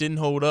 It just didn't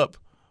hold up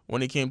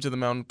when it came to the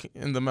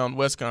Mountain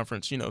West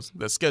Conference.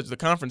 The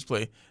conference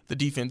play, the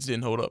defense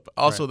didn't hold up.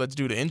 Also, That's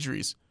due to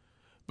injuries.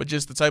 But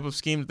just the type of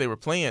scheme that they were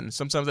playing,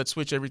 sometimes that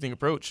switch everything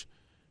approach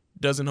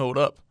doesn't hold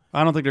up.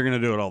 I don't think they're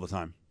going to do it all the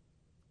time.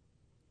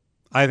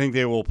 I think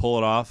they will pull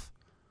it off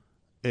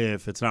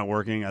if it's not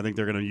working. I think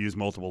they're going to use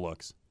multiple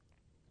looks.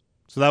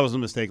 So that was a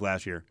mistake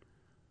last year.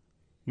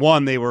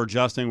 One, they were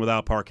adjusting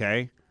without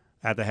Parquet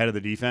at the head of the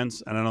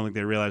defense, and I don't think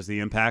they realized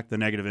the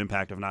negative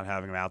impact of not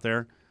having him out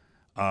there.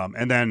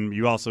 And then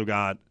you also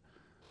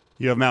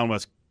you have Mountain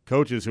West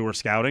coaches who were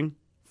scouting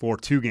for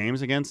 2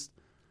 games against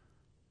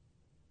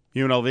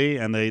UNLV,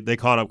 and they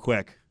caught up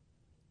quick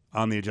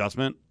on the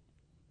adjustment.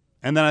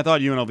 And then I thought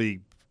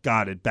UNLV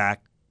got it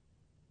back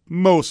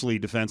mostly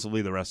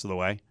defensively the rest of the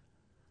way.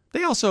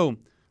 They also,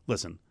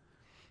 listen,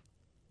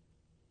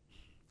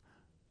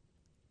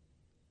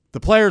 the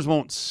players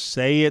won't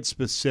say it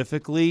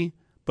specifically,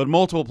 but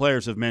multiple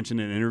players have mentioned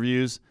in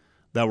interviews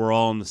that we're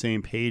all on the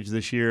same page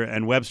this year.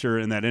 And Webster,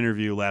 in that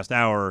interview last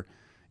hour,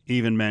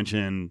 even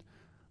mentioned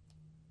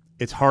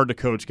it's hard to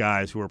coach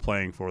guys who are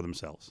playing for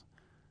themselves.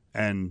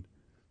 And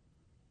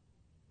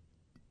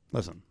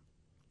listen,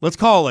 Let's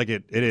call it like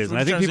it is. What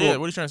and I think people.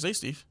 What are you trying to say,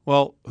 Steve?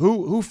 Well,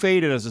 who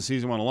faded as the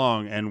season went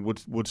along and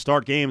would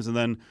start games, and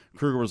then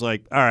Kruger was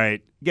like, "All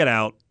right, get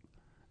out,"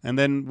 and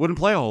then wouldn't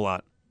play a whole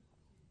lot.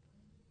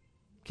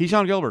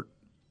 Keyshawn Gilbert.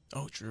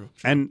 Oh, true.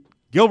 And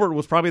Gilbert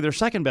was probably their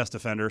second best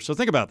defender. So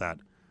think about that.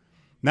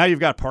 Now you've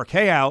got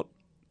Parquet out.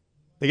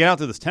 They get out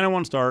to this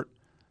 10-1 start.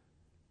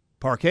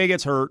 Parquet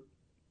gets hurt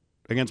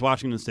against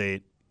Washington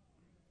State,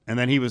 and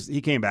then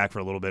he came back for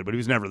a little bit, but he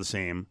was never the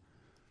same.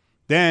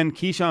 Then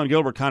Keyshawn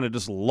Gilbert kind of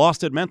just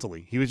lost it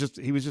mentally. He was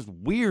just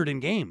weird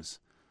in games.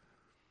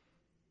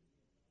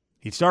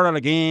 He'd start out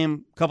a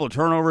game, a couple of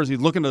turnovers.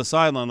 He'd look into the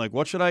sideline like,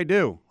 "What should I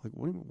do? Like,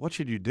 what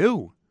should you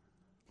do?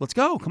 Let's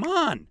go, come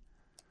on."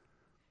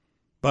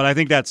 But I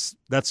think that's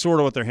sort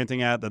of what they're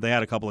hinting at, that they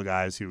had a couple of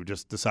guys who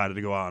just decided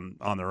to go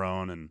on their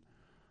own.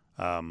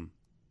 And,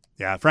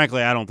 yeah,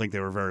 frankly, I don't think they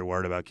were very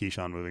worried about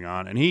Keyshawn moving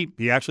on. And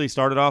he actually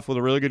started off with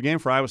a really good game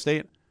for Iowa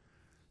State.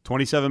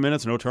 27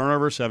 minutes, no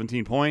turnovers,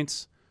 17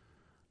 points.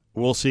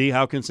 We'll see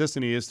how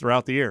consistent he is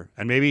throughout the year.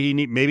 And maybe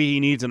he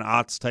needs an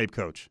Otts-type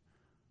coach,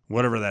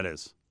 whatever that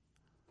is.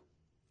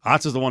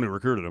 Otts is the one who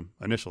recruited him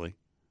initially.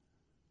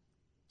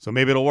 So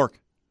maybe it'll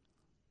work.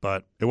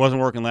 But it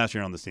wasn't working last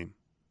year on this team.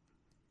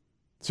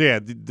 So, yeah,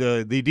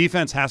 the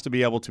defense has to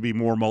be able to be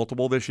more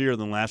multiple this year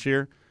than last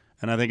year,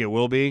 and I think it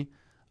will be.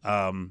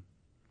 I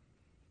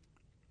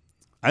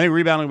think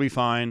rebounding will be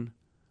fine.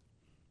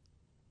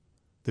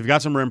 They've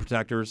got some rim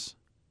protectors.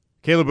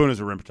 Caleb Boone is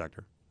a rim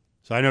protector.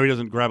 So I know he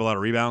doesn't grab a lot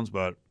of rebounds,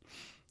 but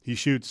he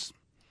shoots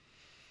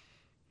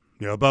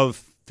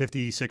above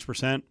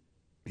 56%.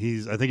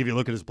 I think if you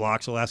look at his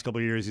blocks the last couple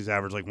of years, he's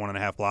averaged like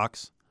 1.5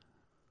 blocks.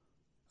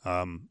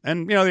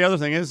 And, the other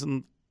thing is,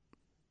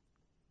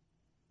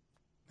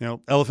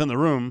 elephant in the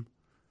room,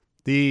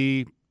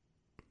 the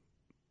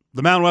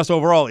Mountain West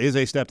overall is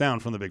a step down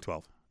from the Big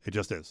 12. It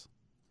just is.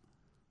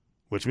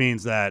 Which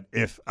means that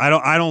if I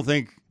don't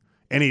think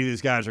any of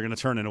these guys are going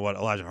to turn into what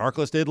Elijah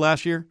Harkless did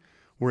last year,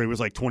 where he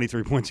was like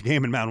 23 points a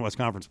game in Mountain West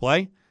Conference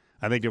play.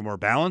 I think they're more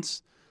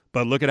balanced.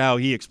 But look at how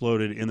he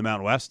exploded in the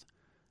Mountain West.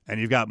 And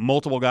you've got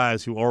multiple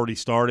guys who already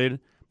started,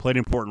 played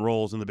important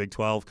roles in the Big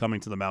 12 coming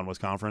to the Mountain West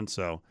Conference.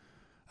 So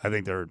I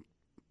think they're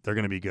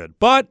going to be good.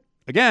 But,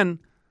 again,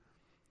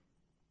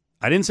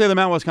 I didn't say the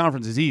Mountain West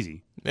Conference is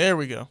easy. There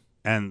we go.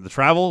 And the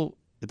travel,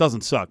 it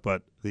doesn't suck,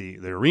 but the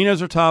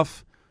arenas are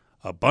tough.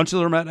 A bunch of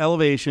them are at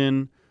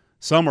elevation.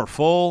 Some are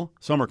full.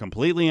 Some are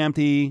completely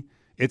empty.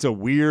 It's a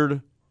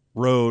weird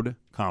road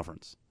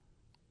conference.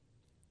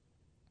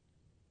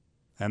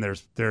 And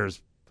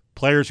there's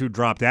players who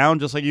drop down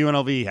just like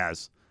UNLV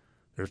has.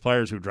 There's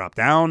players who drop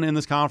down in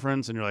this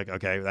conference, and you're like,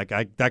 okay,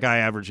 that guy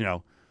averaged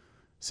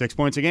 6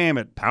 points a game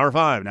at Power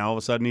 5. Now all of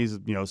a sudden he's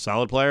a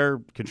solid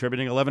player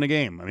contributing 11 a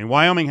game. I mean,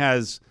 Wyoming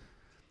has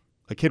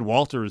a kid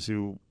Walters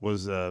who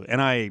was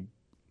NAIA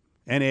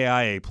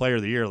Player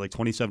of the Year, like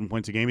 27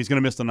 points a game. He's going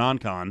to miss the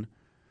non-con.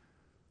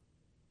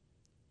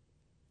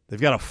 They've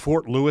got a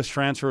Fort Lewis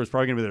transfer who's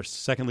probably going to be their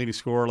second leading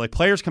scorer. Like,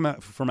 players come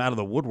out from out of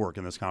the woodwork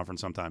in this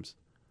conference sometimes.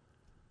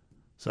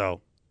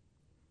 So,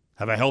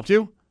 have I helped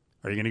you?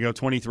 Are you going to go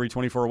 23,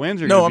 24 wins?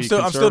 Or no, I'm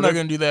still not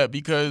going to do that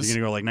because you're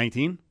going to go like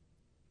 19.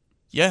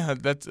 Yeah,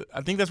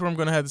 I think that's where I'm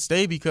going to have to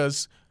stay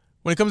because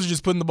when it comes to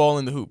just putting the ball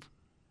in the hoop,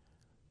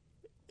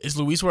 is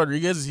Luis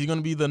Rodriguez, is he going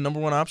to be the number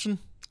one option?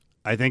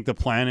 I think the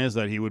plan is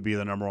that he would be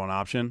the number one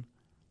option.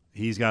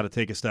 He's got to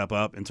take a step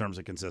up in terms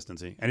of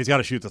consistency, and he's got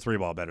to shoot the three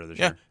ball better this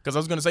year. Yeah, because I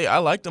was going to say I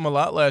liked him a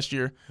lot last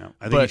year. No,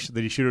 I think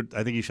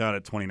he shot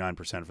at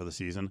 29% for the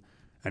season,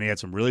 and he had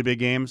some really big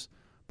games.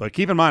 But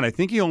keep in mind, I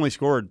think he only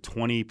scored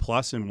 20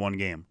 plus in one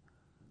game.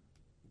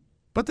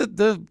 But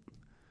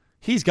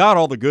he's got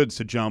all the goods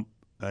to jump.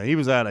 He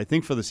was at, I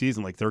think, for the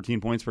season, like 13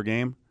 points per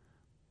game.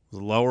 Was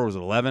it lower? Was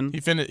it 11? He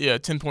finished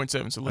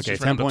 10.7. So let's okay,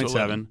 just round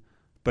 10.7.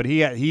 But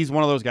he's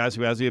one of those guys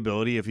who has the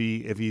ability, if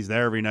he's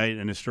there every night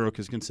and his stroke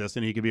is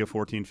consistent, he could be a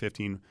 14,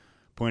 15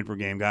 point per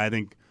game guy. I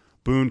think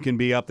Boone can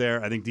be up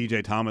there. I think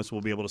DJ Thomas will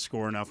be able to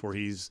score enough where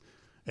he's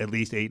at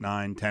least 8,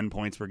 9, 10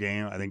 points per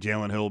game. I think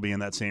Jalen Hill will be in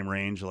that same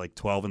range, like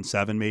 12 and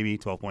 7 maybe,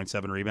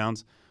 12.7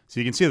 rebounds. So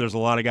you can see there's a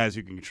lot of guys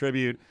who can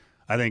contribute.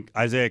 I think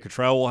Isaiah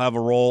Cottrell will have a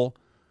role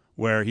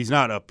where he's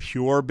not a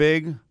pure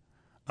big,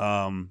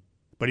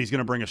 but he's going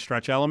to bring a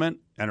stretch element,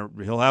 and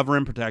he'll have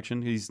rim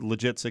protection. He's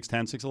legit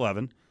 6'10",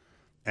 6'11".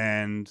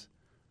 And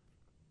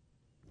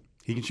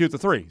he can shoot the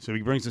three, so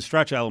he brings the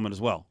stretch element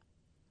as well.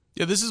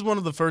 Yeah, this is one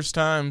of the first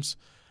times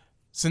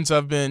since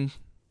I've been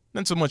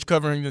not so much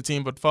covering the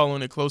team but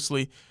following it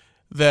closely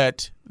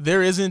that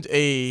there isn't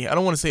I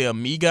don't want to say a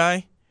me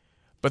guy,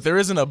 but there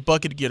isn't a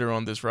bucket getter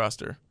on this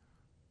roster.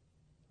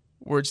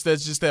 Where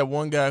that's just that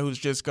one guy who's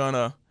just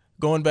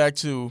going back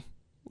to,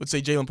 let's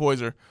say, Jalen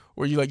Poyser,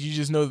 where you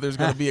just know that there's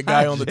going to be a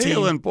guy on the team.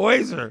 Jalen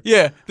Poyser.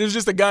 Yeah, there's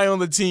just a guy on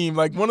the team,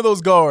 like one of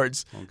those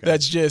guards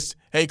that's just,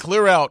 hey,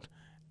 clear out.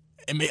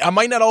 And I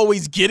might not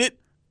always get it,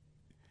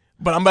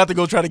 but I'm about to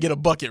go try to get a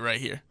bucket right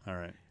here. All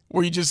right.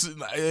 Where you just,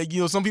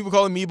 some people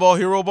call it me ball,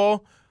 hero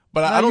ball,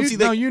 but I don't see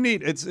that. No, you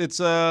need it's.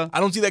 I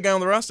don't see that guy on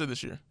the roster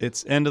this year.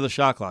 It's end of the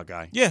shot clock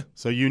guy. Yeah.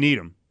 So you need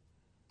him.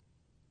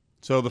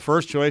 So the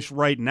first choice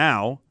right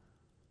now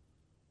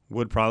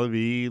would probably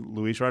be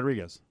Luis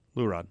Rodriguez,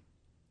 Lou-Rod.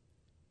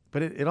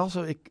 But it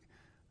also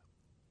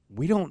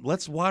we don't.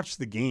 Let's watch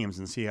the games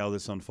and see how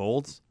this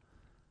unfolds.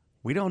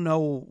 We don't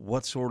know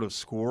what sort of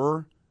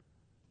scorer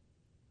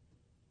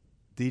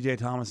DJ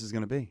Thomas is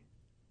going to be.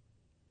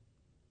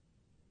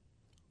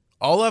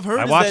 All I've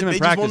heard is that they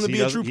just want him to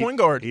be a true point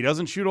guard. He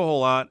doesn't shoot a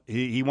whole lot.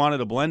 He wanted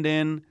to blend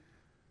in,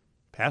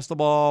 pass the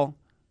ball,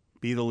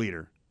 be the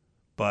leader.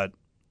 But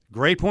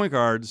great point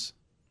guards,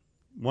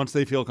 once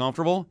they feel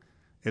comfortable,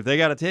 if they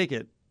got to take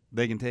it,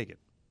 they can take it.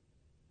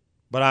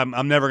 But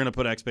I'm never going to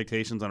put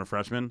expectations on a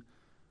freshman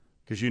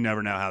because you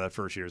never know how that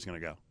first year is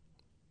going to go.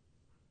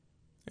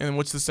 And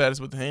what's the status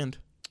with the hand?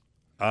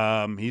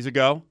 He's a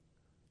go.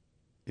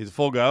 He's a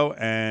full go,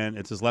 and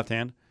it's his left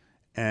hand.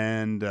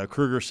 And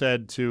Kruger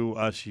said to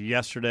us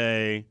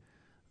yesterday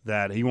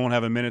that he won't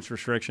have a minutes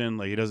restriction.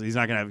 Like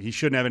he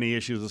shouldn't have any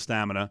issues with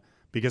stamina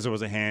because it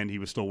was a hand. He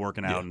was still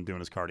working out and doing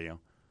his cardio.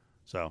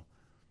 So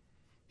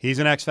he's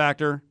an X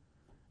factor.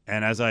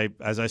 And as I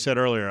said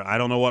earlier, I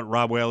don't know what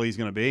Rob Whaley's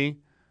going to be,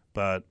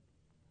 but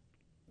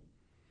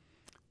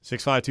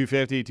 6'5",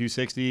 250,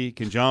 260,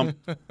 can jump.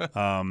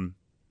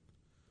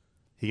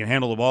 He can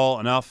handle the ball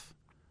enough.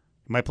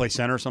 He might play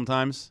center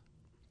sometimes.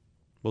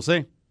 We'll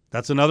see.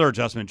 That's another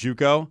adjustment.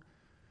 JUCO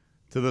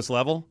to this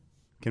level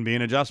can be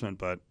an adjustment,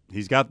 but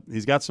he's got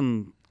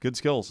some good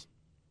skills.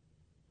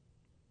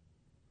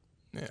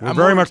 Yeah, We're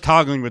very much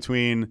toggling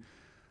between,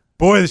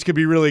 boy, this could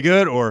be really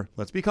good, or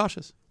let's be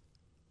cautious.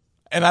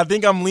 And I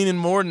think I'm leaning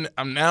more.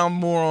 I'm now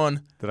more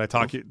on. Did I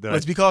talk you?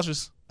 Let's be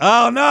cautious.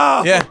 Oh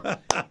no! Yeah,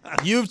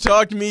 you've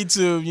talked me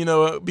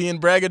to being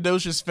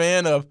braggadocious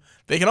fan of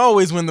they can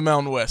always win the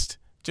Mountain West.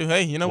 To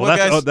hey, what,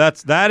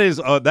 guys?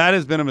 That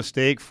has been a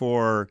mistake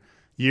for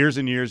years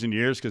and years and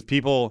years because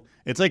people,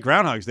 it's like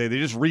Groundhog's Day. They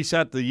just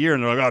reset the year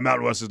and they're like, oh,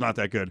 Mountain West is not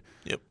that good.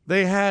 Yep.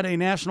 They had a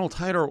national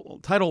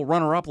title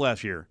runner-up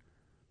last year.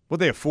 What,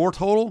 they have 4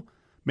 total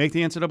make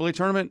the NCAA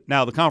tournament?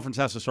 Now, the conference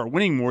has to start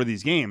winning more of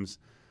these games.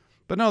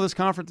 But no, this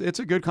conference, it's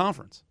a good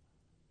conference.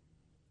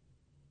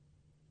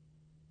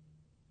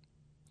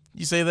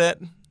 You say that?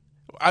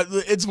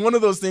 It's one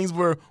of those things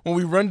where when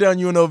we run down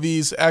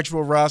UNLV's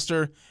actual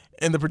roster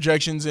and the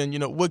projections and,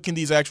 what can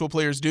these actual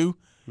players do,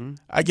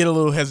 I get a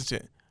little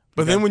hesitant.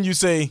 But then when you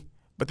say,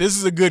 but this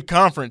is a good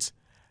conference,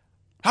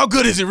 how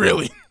good is it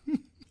really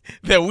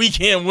that we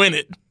can't win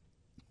it?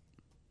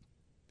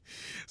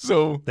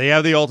 So they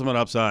have the ultimate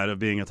upside of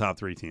being a top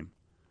 3 team.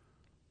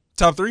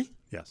 Top 3?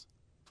 Yes.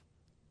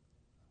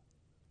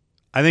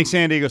 I think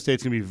San Diego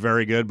State's going to be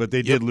very good, but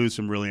they did lose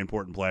some really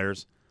important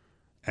players.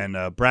 And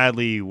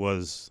Bradley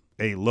was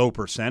a low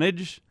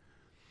percentage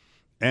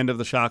end of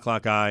the shot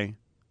clock guy.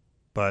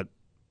 But,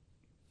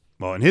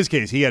 well, in his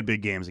case, he had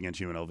big games against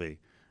UNLV.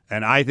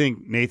 And I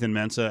think Nathan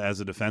Mensah, as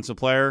a defensive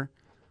player,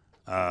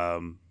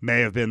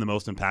 may have been the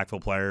most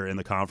impactful player in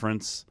the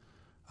conference.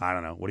 I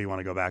don't know. What do you want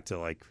to go back to,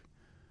 like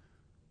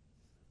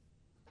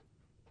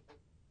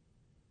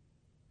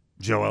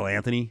Joel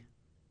Anthony?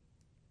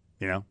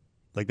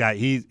 Like that.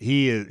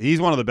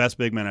 He's one of the best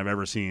big men I've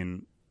ever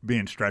seen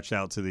being stretched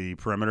out to the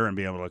perimeter and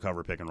being able to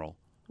cover pick and roll.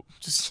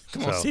 Just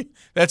come on, see,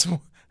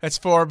 that's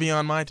far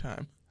beyond my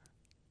time.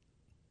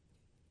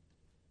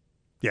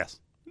 Yes,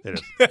 it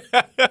is.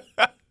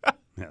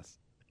 Yes.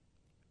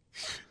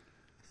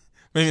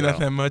 Maybe not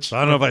that much.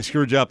 I don't know if I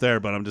screwed you up there,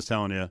 but I'm just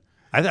telling you.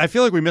 I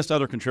feel like we missed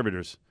other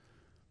contributors.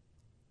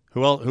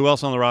 Who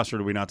else on the roster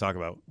did we not talk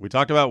about? We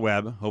talked about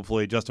Webb.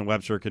 Hopefully Justin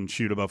Webster can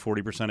shoot above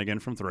 40% again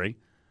from 3.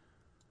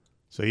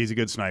 So he's a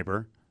good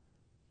sniper.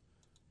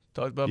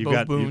 Talked about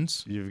both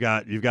Boons. You've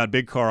got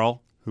Big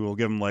Carl, who will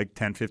give him like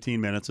 10, 15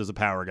 minutes as a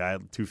power guy.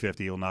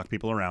 250, he'll knock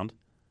people around.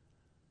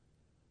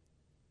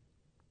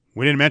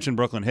 We didn't mention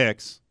Brooklyn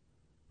Hicks,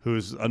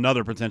 who's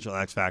another potential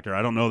X factor.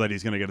 I don't know that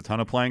he's going to get a ton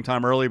of playing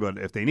time early, but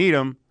if they need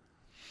him,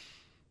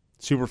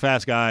 super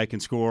fast guy, can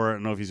score. I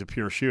don't know if he's a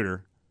pure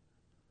shooter.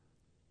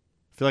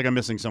 I feel like I'm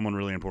missing someone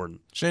really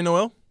important. Shane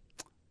Noel?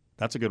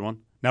 That's a good one.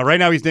 Now, right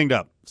now he's dinged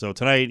up. So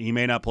tonight he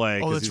may not play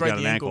because he's got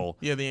an ankle.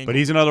 Yeah, the ankle. But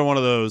he's another one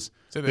of those.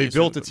 They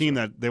built a team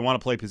that they want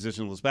to play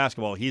positionless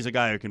basketball. He's a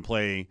guy who can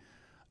play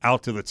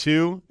out to the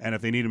 2, and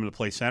if they need him to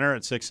play center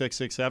at 6'6",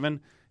 6'7",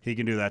 he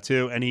can do that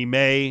too. And he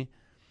may,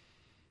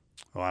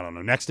 I don't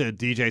know, next to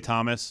DJ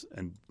Thomas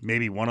and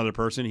maybe one other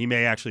person, he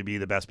may actually be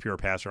the best pure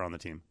passer on the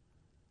team.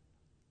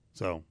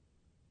 So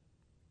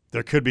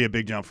there could be a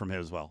big jump from him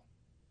as well.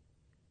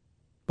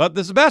 But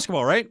this is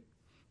basketball, right?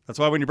 That's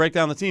why when you break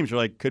down the teams, you're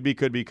like, could be,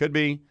 could be, could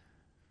be.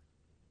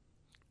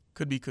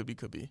 Could be, could be,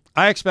 could be.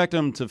 I expect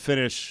him to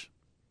finish,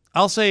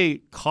 I'll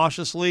say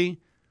cautiously,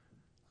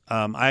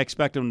 I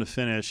expect him to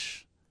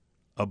finish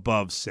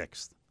above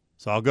 6th.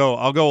 So I'll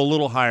go a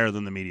little higher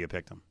than the media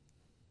picked him.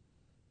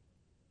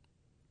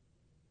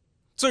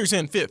 So you're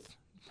saying 5th?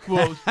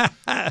 Well,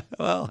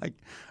 well,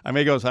 I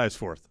may go as high as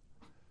 4th.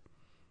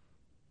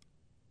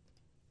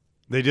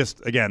 They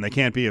just, again, they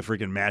can't be a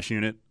freaking mash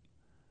unit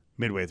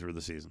midway through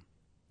the season.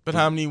 But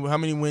how many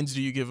wins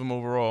do you give them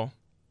overall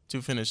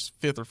to finish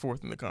 5th or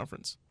 4th in the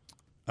conference?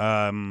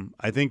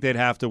 I think they'd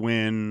have to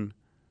win.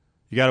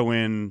 You got to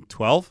win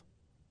 12.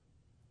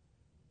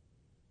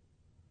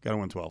 Got to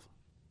win 12.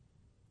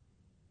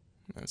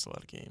 That's a lot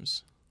of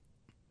games.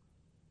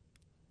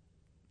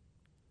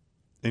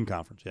 In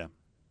conference, yeah.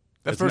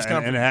 That first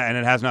conference. And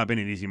it has not been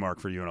an easy mark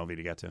for UNLV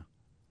to get to.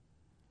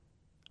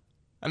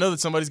 I know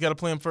that somebody's got to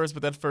play them first,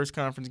 but that first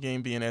conference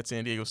game being at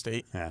San Diego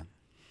State. Yeah.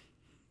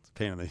 It's a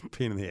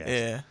pain in the ass.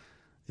 Yeah.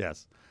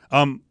 Yes.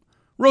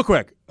 Real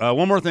quick,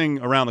 one more thing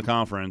around the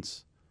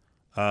conference.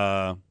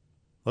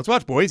 Let's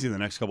watch Boise the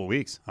next couple of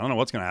weeks. I don't know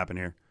what's going to happen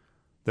here.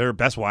 Their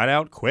best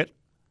wideout quit.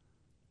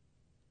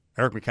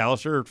 Eric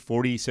McAllister,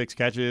 46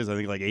 catches, I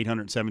think like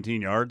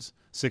 817 yards.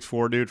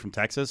 6'4" dude from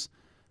Texas.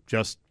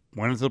 Just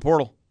went into the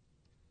portal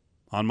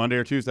on Monday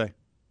or Tuesday.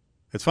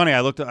 It's funny,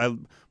 I was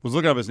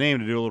looking up his name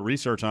to do a little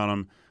research on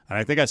him, and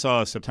I think I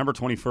saw a September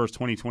 21st,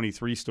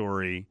 2023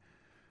 story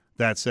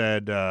that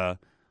said,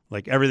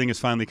 like, everything has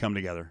finally come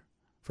together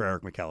for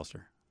Eric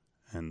McAllister.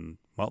 And,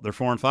 well, they're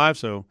 4-5,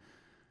 so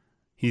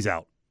he's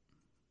out.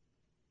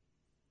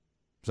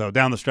 So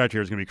down the stretch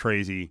here is going to be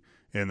crazy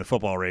in the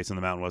football race in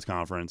the Mountain West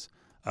Conference.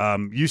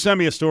 You sent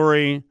me a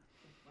story.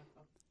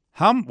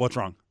 What's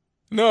wrong?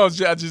 No, I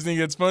just think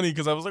it's funny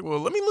because I was like, well,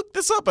 let me look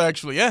this up,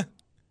 actually. Yeah.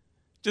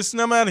 Just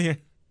I'm out of here.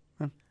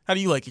 Huh. How do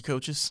you like it,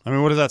 coaches? I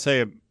mean, what does that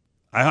say?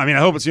 I mean, I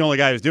hope it's the only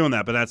guy who's doing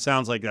that, but that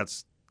sounds like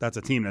that's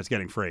a team that's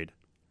getting frayed.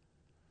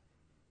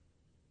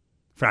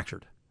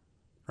 Fractured.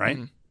 Right?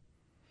 Mm-hmm.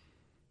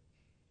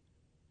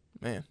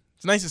 Man,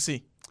 it's nice to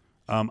see.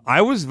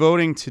 I was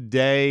voting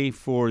today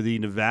for the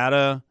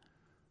Nevada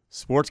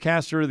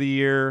Sportscaster of the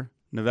Year,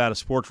 Nevada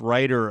Sports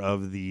Writer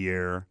of the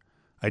Year.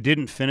 I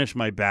didn't finish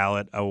my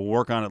ballot. I will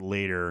work on it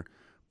later.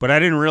 But I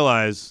didn't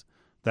realize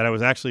that I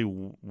was actually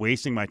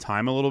wasting my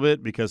time a little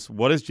bit because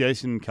what is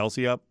Jason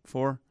Kelsey up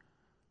for?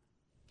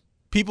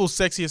 People's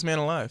sexiest man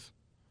alive.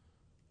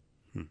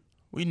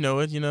 We know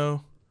it,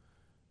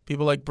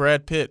 People like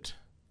Brad Pitt.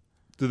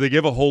 Do they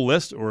give a whole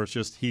list or it's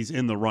just he's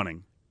in the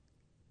running?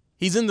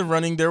 He's in the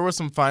running. There were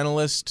some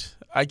finalists.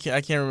 I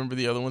can't remember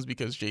the other ones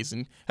because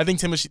Jason. I think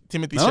Timothy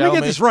Chalamet. Let me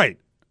get this right.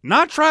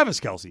 Not Travis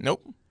Kelsey.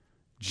 Nope.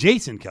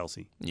 Jason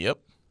Kelsey. Yep.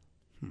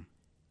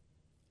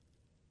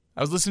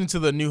 I was listening to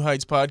the New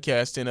Heights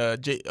podcast, and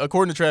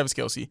according to Travis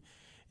Kelsey,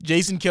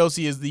 Jason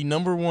Kelsey is the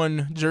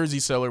 #1 jersey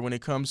seller when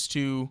it comes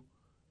to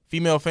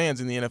female fans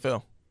in the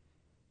NFL.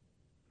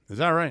 Is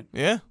that right?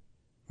 Yeah.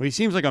 Well, he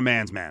seems like a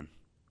man's man.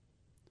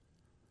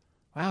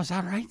 Wow, is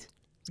that right?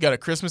 He's got a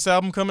Christmas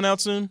album coming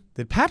out soon.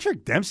 Did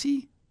Patrick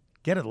Dempsey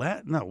get it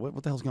last? No,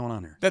 what the hell's going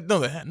on here?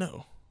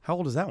 No. How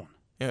old is that one?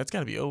 Yeah, that's got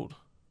to be old.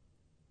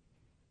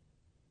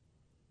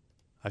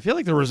 I feel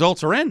like the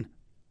results are in.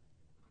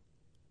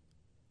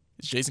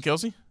 Is Jason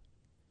Kelsey?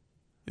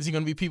 Is he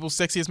going to be people's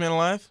sexiest man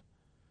alive?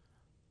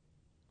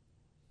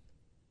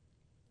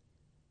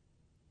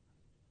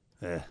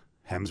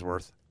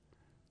 Hemsworth.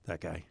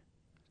 That guy.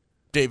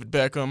 David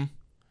Beckham.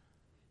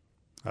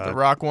 The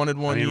Rock wanted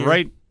one year.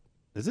 Right.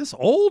 Is this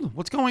old?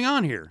 What's going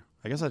on here?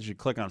 I guess I should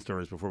click on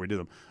stories before we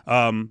do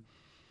them.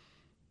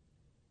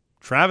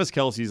 Travis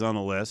Kelsey's on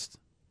the list.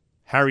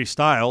 Harry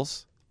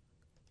Styles.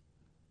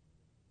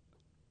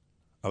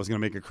 I was going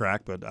to make a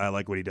crack, but I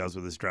like what he does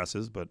with his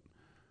dresses, but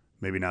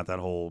maybe not that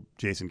whole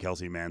Jason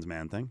Kelsey man's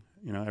man thing.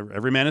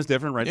 Every man is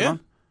different, right, Don?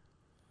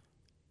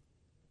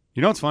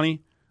 You know what's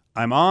funny?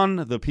 I'm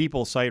on the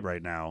People site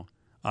right now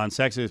on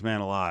Sexiest Man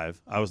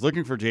Alive. I was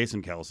looking for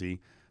Jason Kelsey.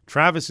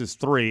 Travis is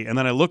 3, and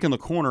then I look in the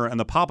corner, and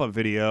the pop-up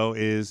video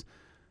is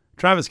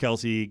Travis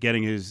Kelsey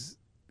getting his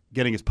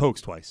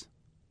pokes twice.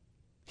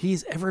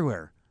 He's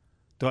everywhere.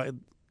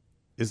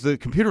 Is the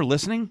computer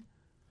listening?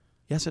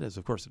 Yes, it is.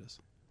 Of course it is.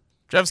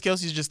 Travis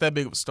Kelsey's just that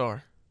big of a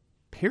star.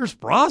 Pierce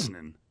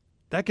Brosnan.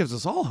 That gives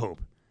us all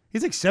hope.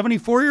 He's like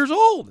 74 years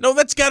old. No,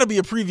 that's got to be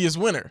a previous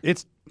winner. Do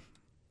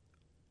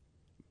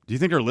you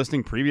think they're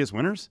listing previous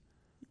winners?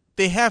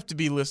 They have to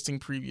be listing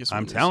previous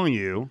winners. I'm telling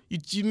you.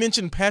 You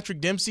mentioned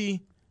Patrick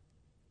Dempsey.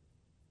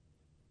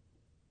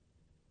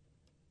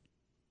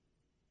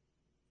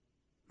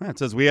 It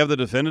says we have the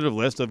definitive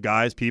list of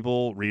guys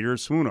people,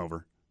 readers swoon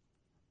over.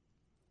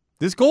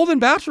 This Golden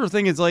Bachelor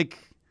thing is like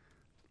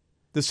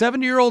the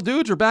 70-year-old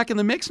dudes are back in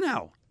the mix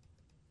now.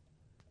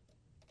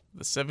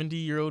 The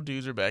 70-year-old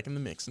dudes are back in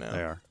the mix now.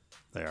 They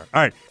are.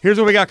 All right, here's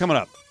what we got coming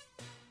up.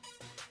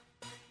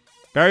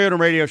 Barry Odom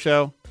Radio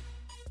Show.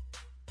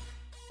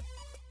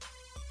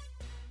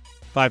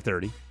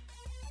 5:30.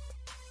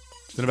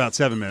 It's been about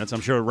 7 minutes. I'm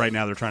sure right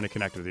now they're trying to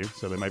connect with you,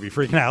 so they might be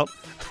freaking out.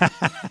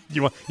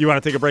 You want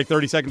to take a break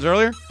 30 seconds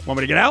earlier? Want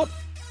me to get out?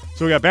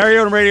 So we got Barry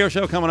Odom Radio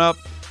Show coming up,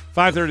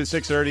 5:30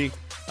 to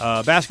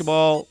 6:30.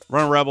 Basketball,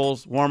 Run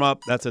Rebels,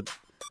 warm-up. That's at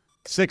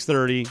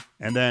 6:30,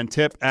 and then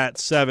tip at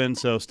 7.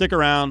 So stick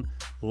around.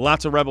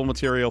 Lots of Rebel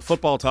material,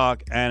 football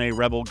talk, and a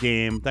Rebel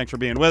game. Thanks for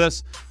being with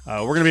us.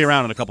 We're going to be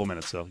around in a couple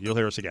minutes, so you'll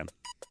hear us again.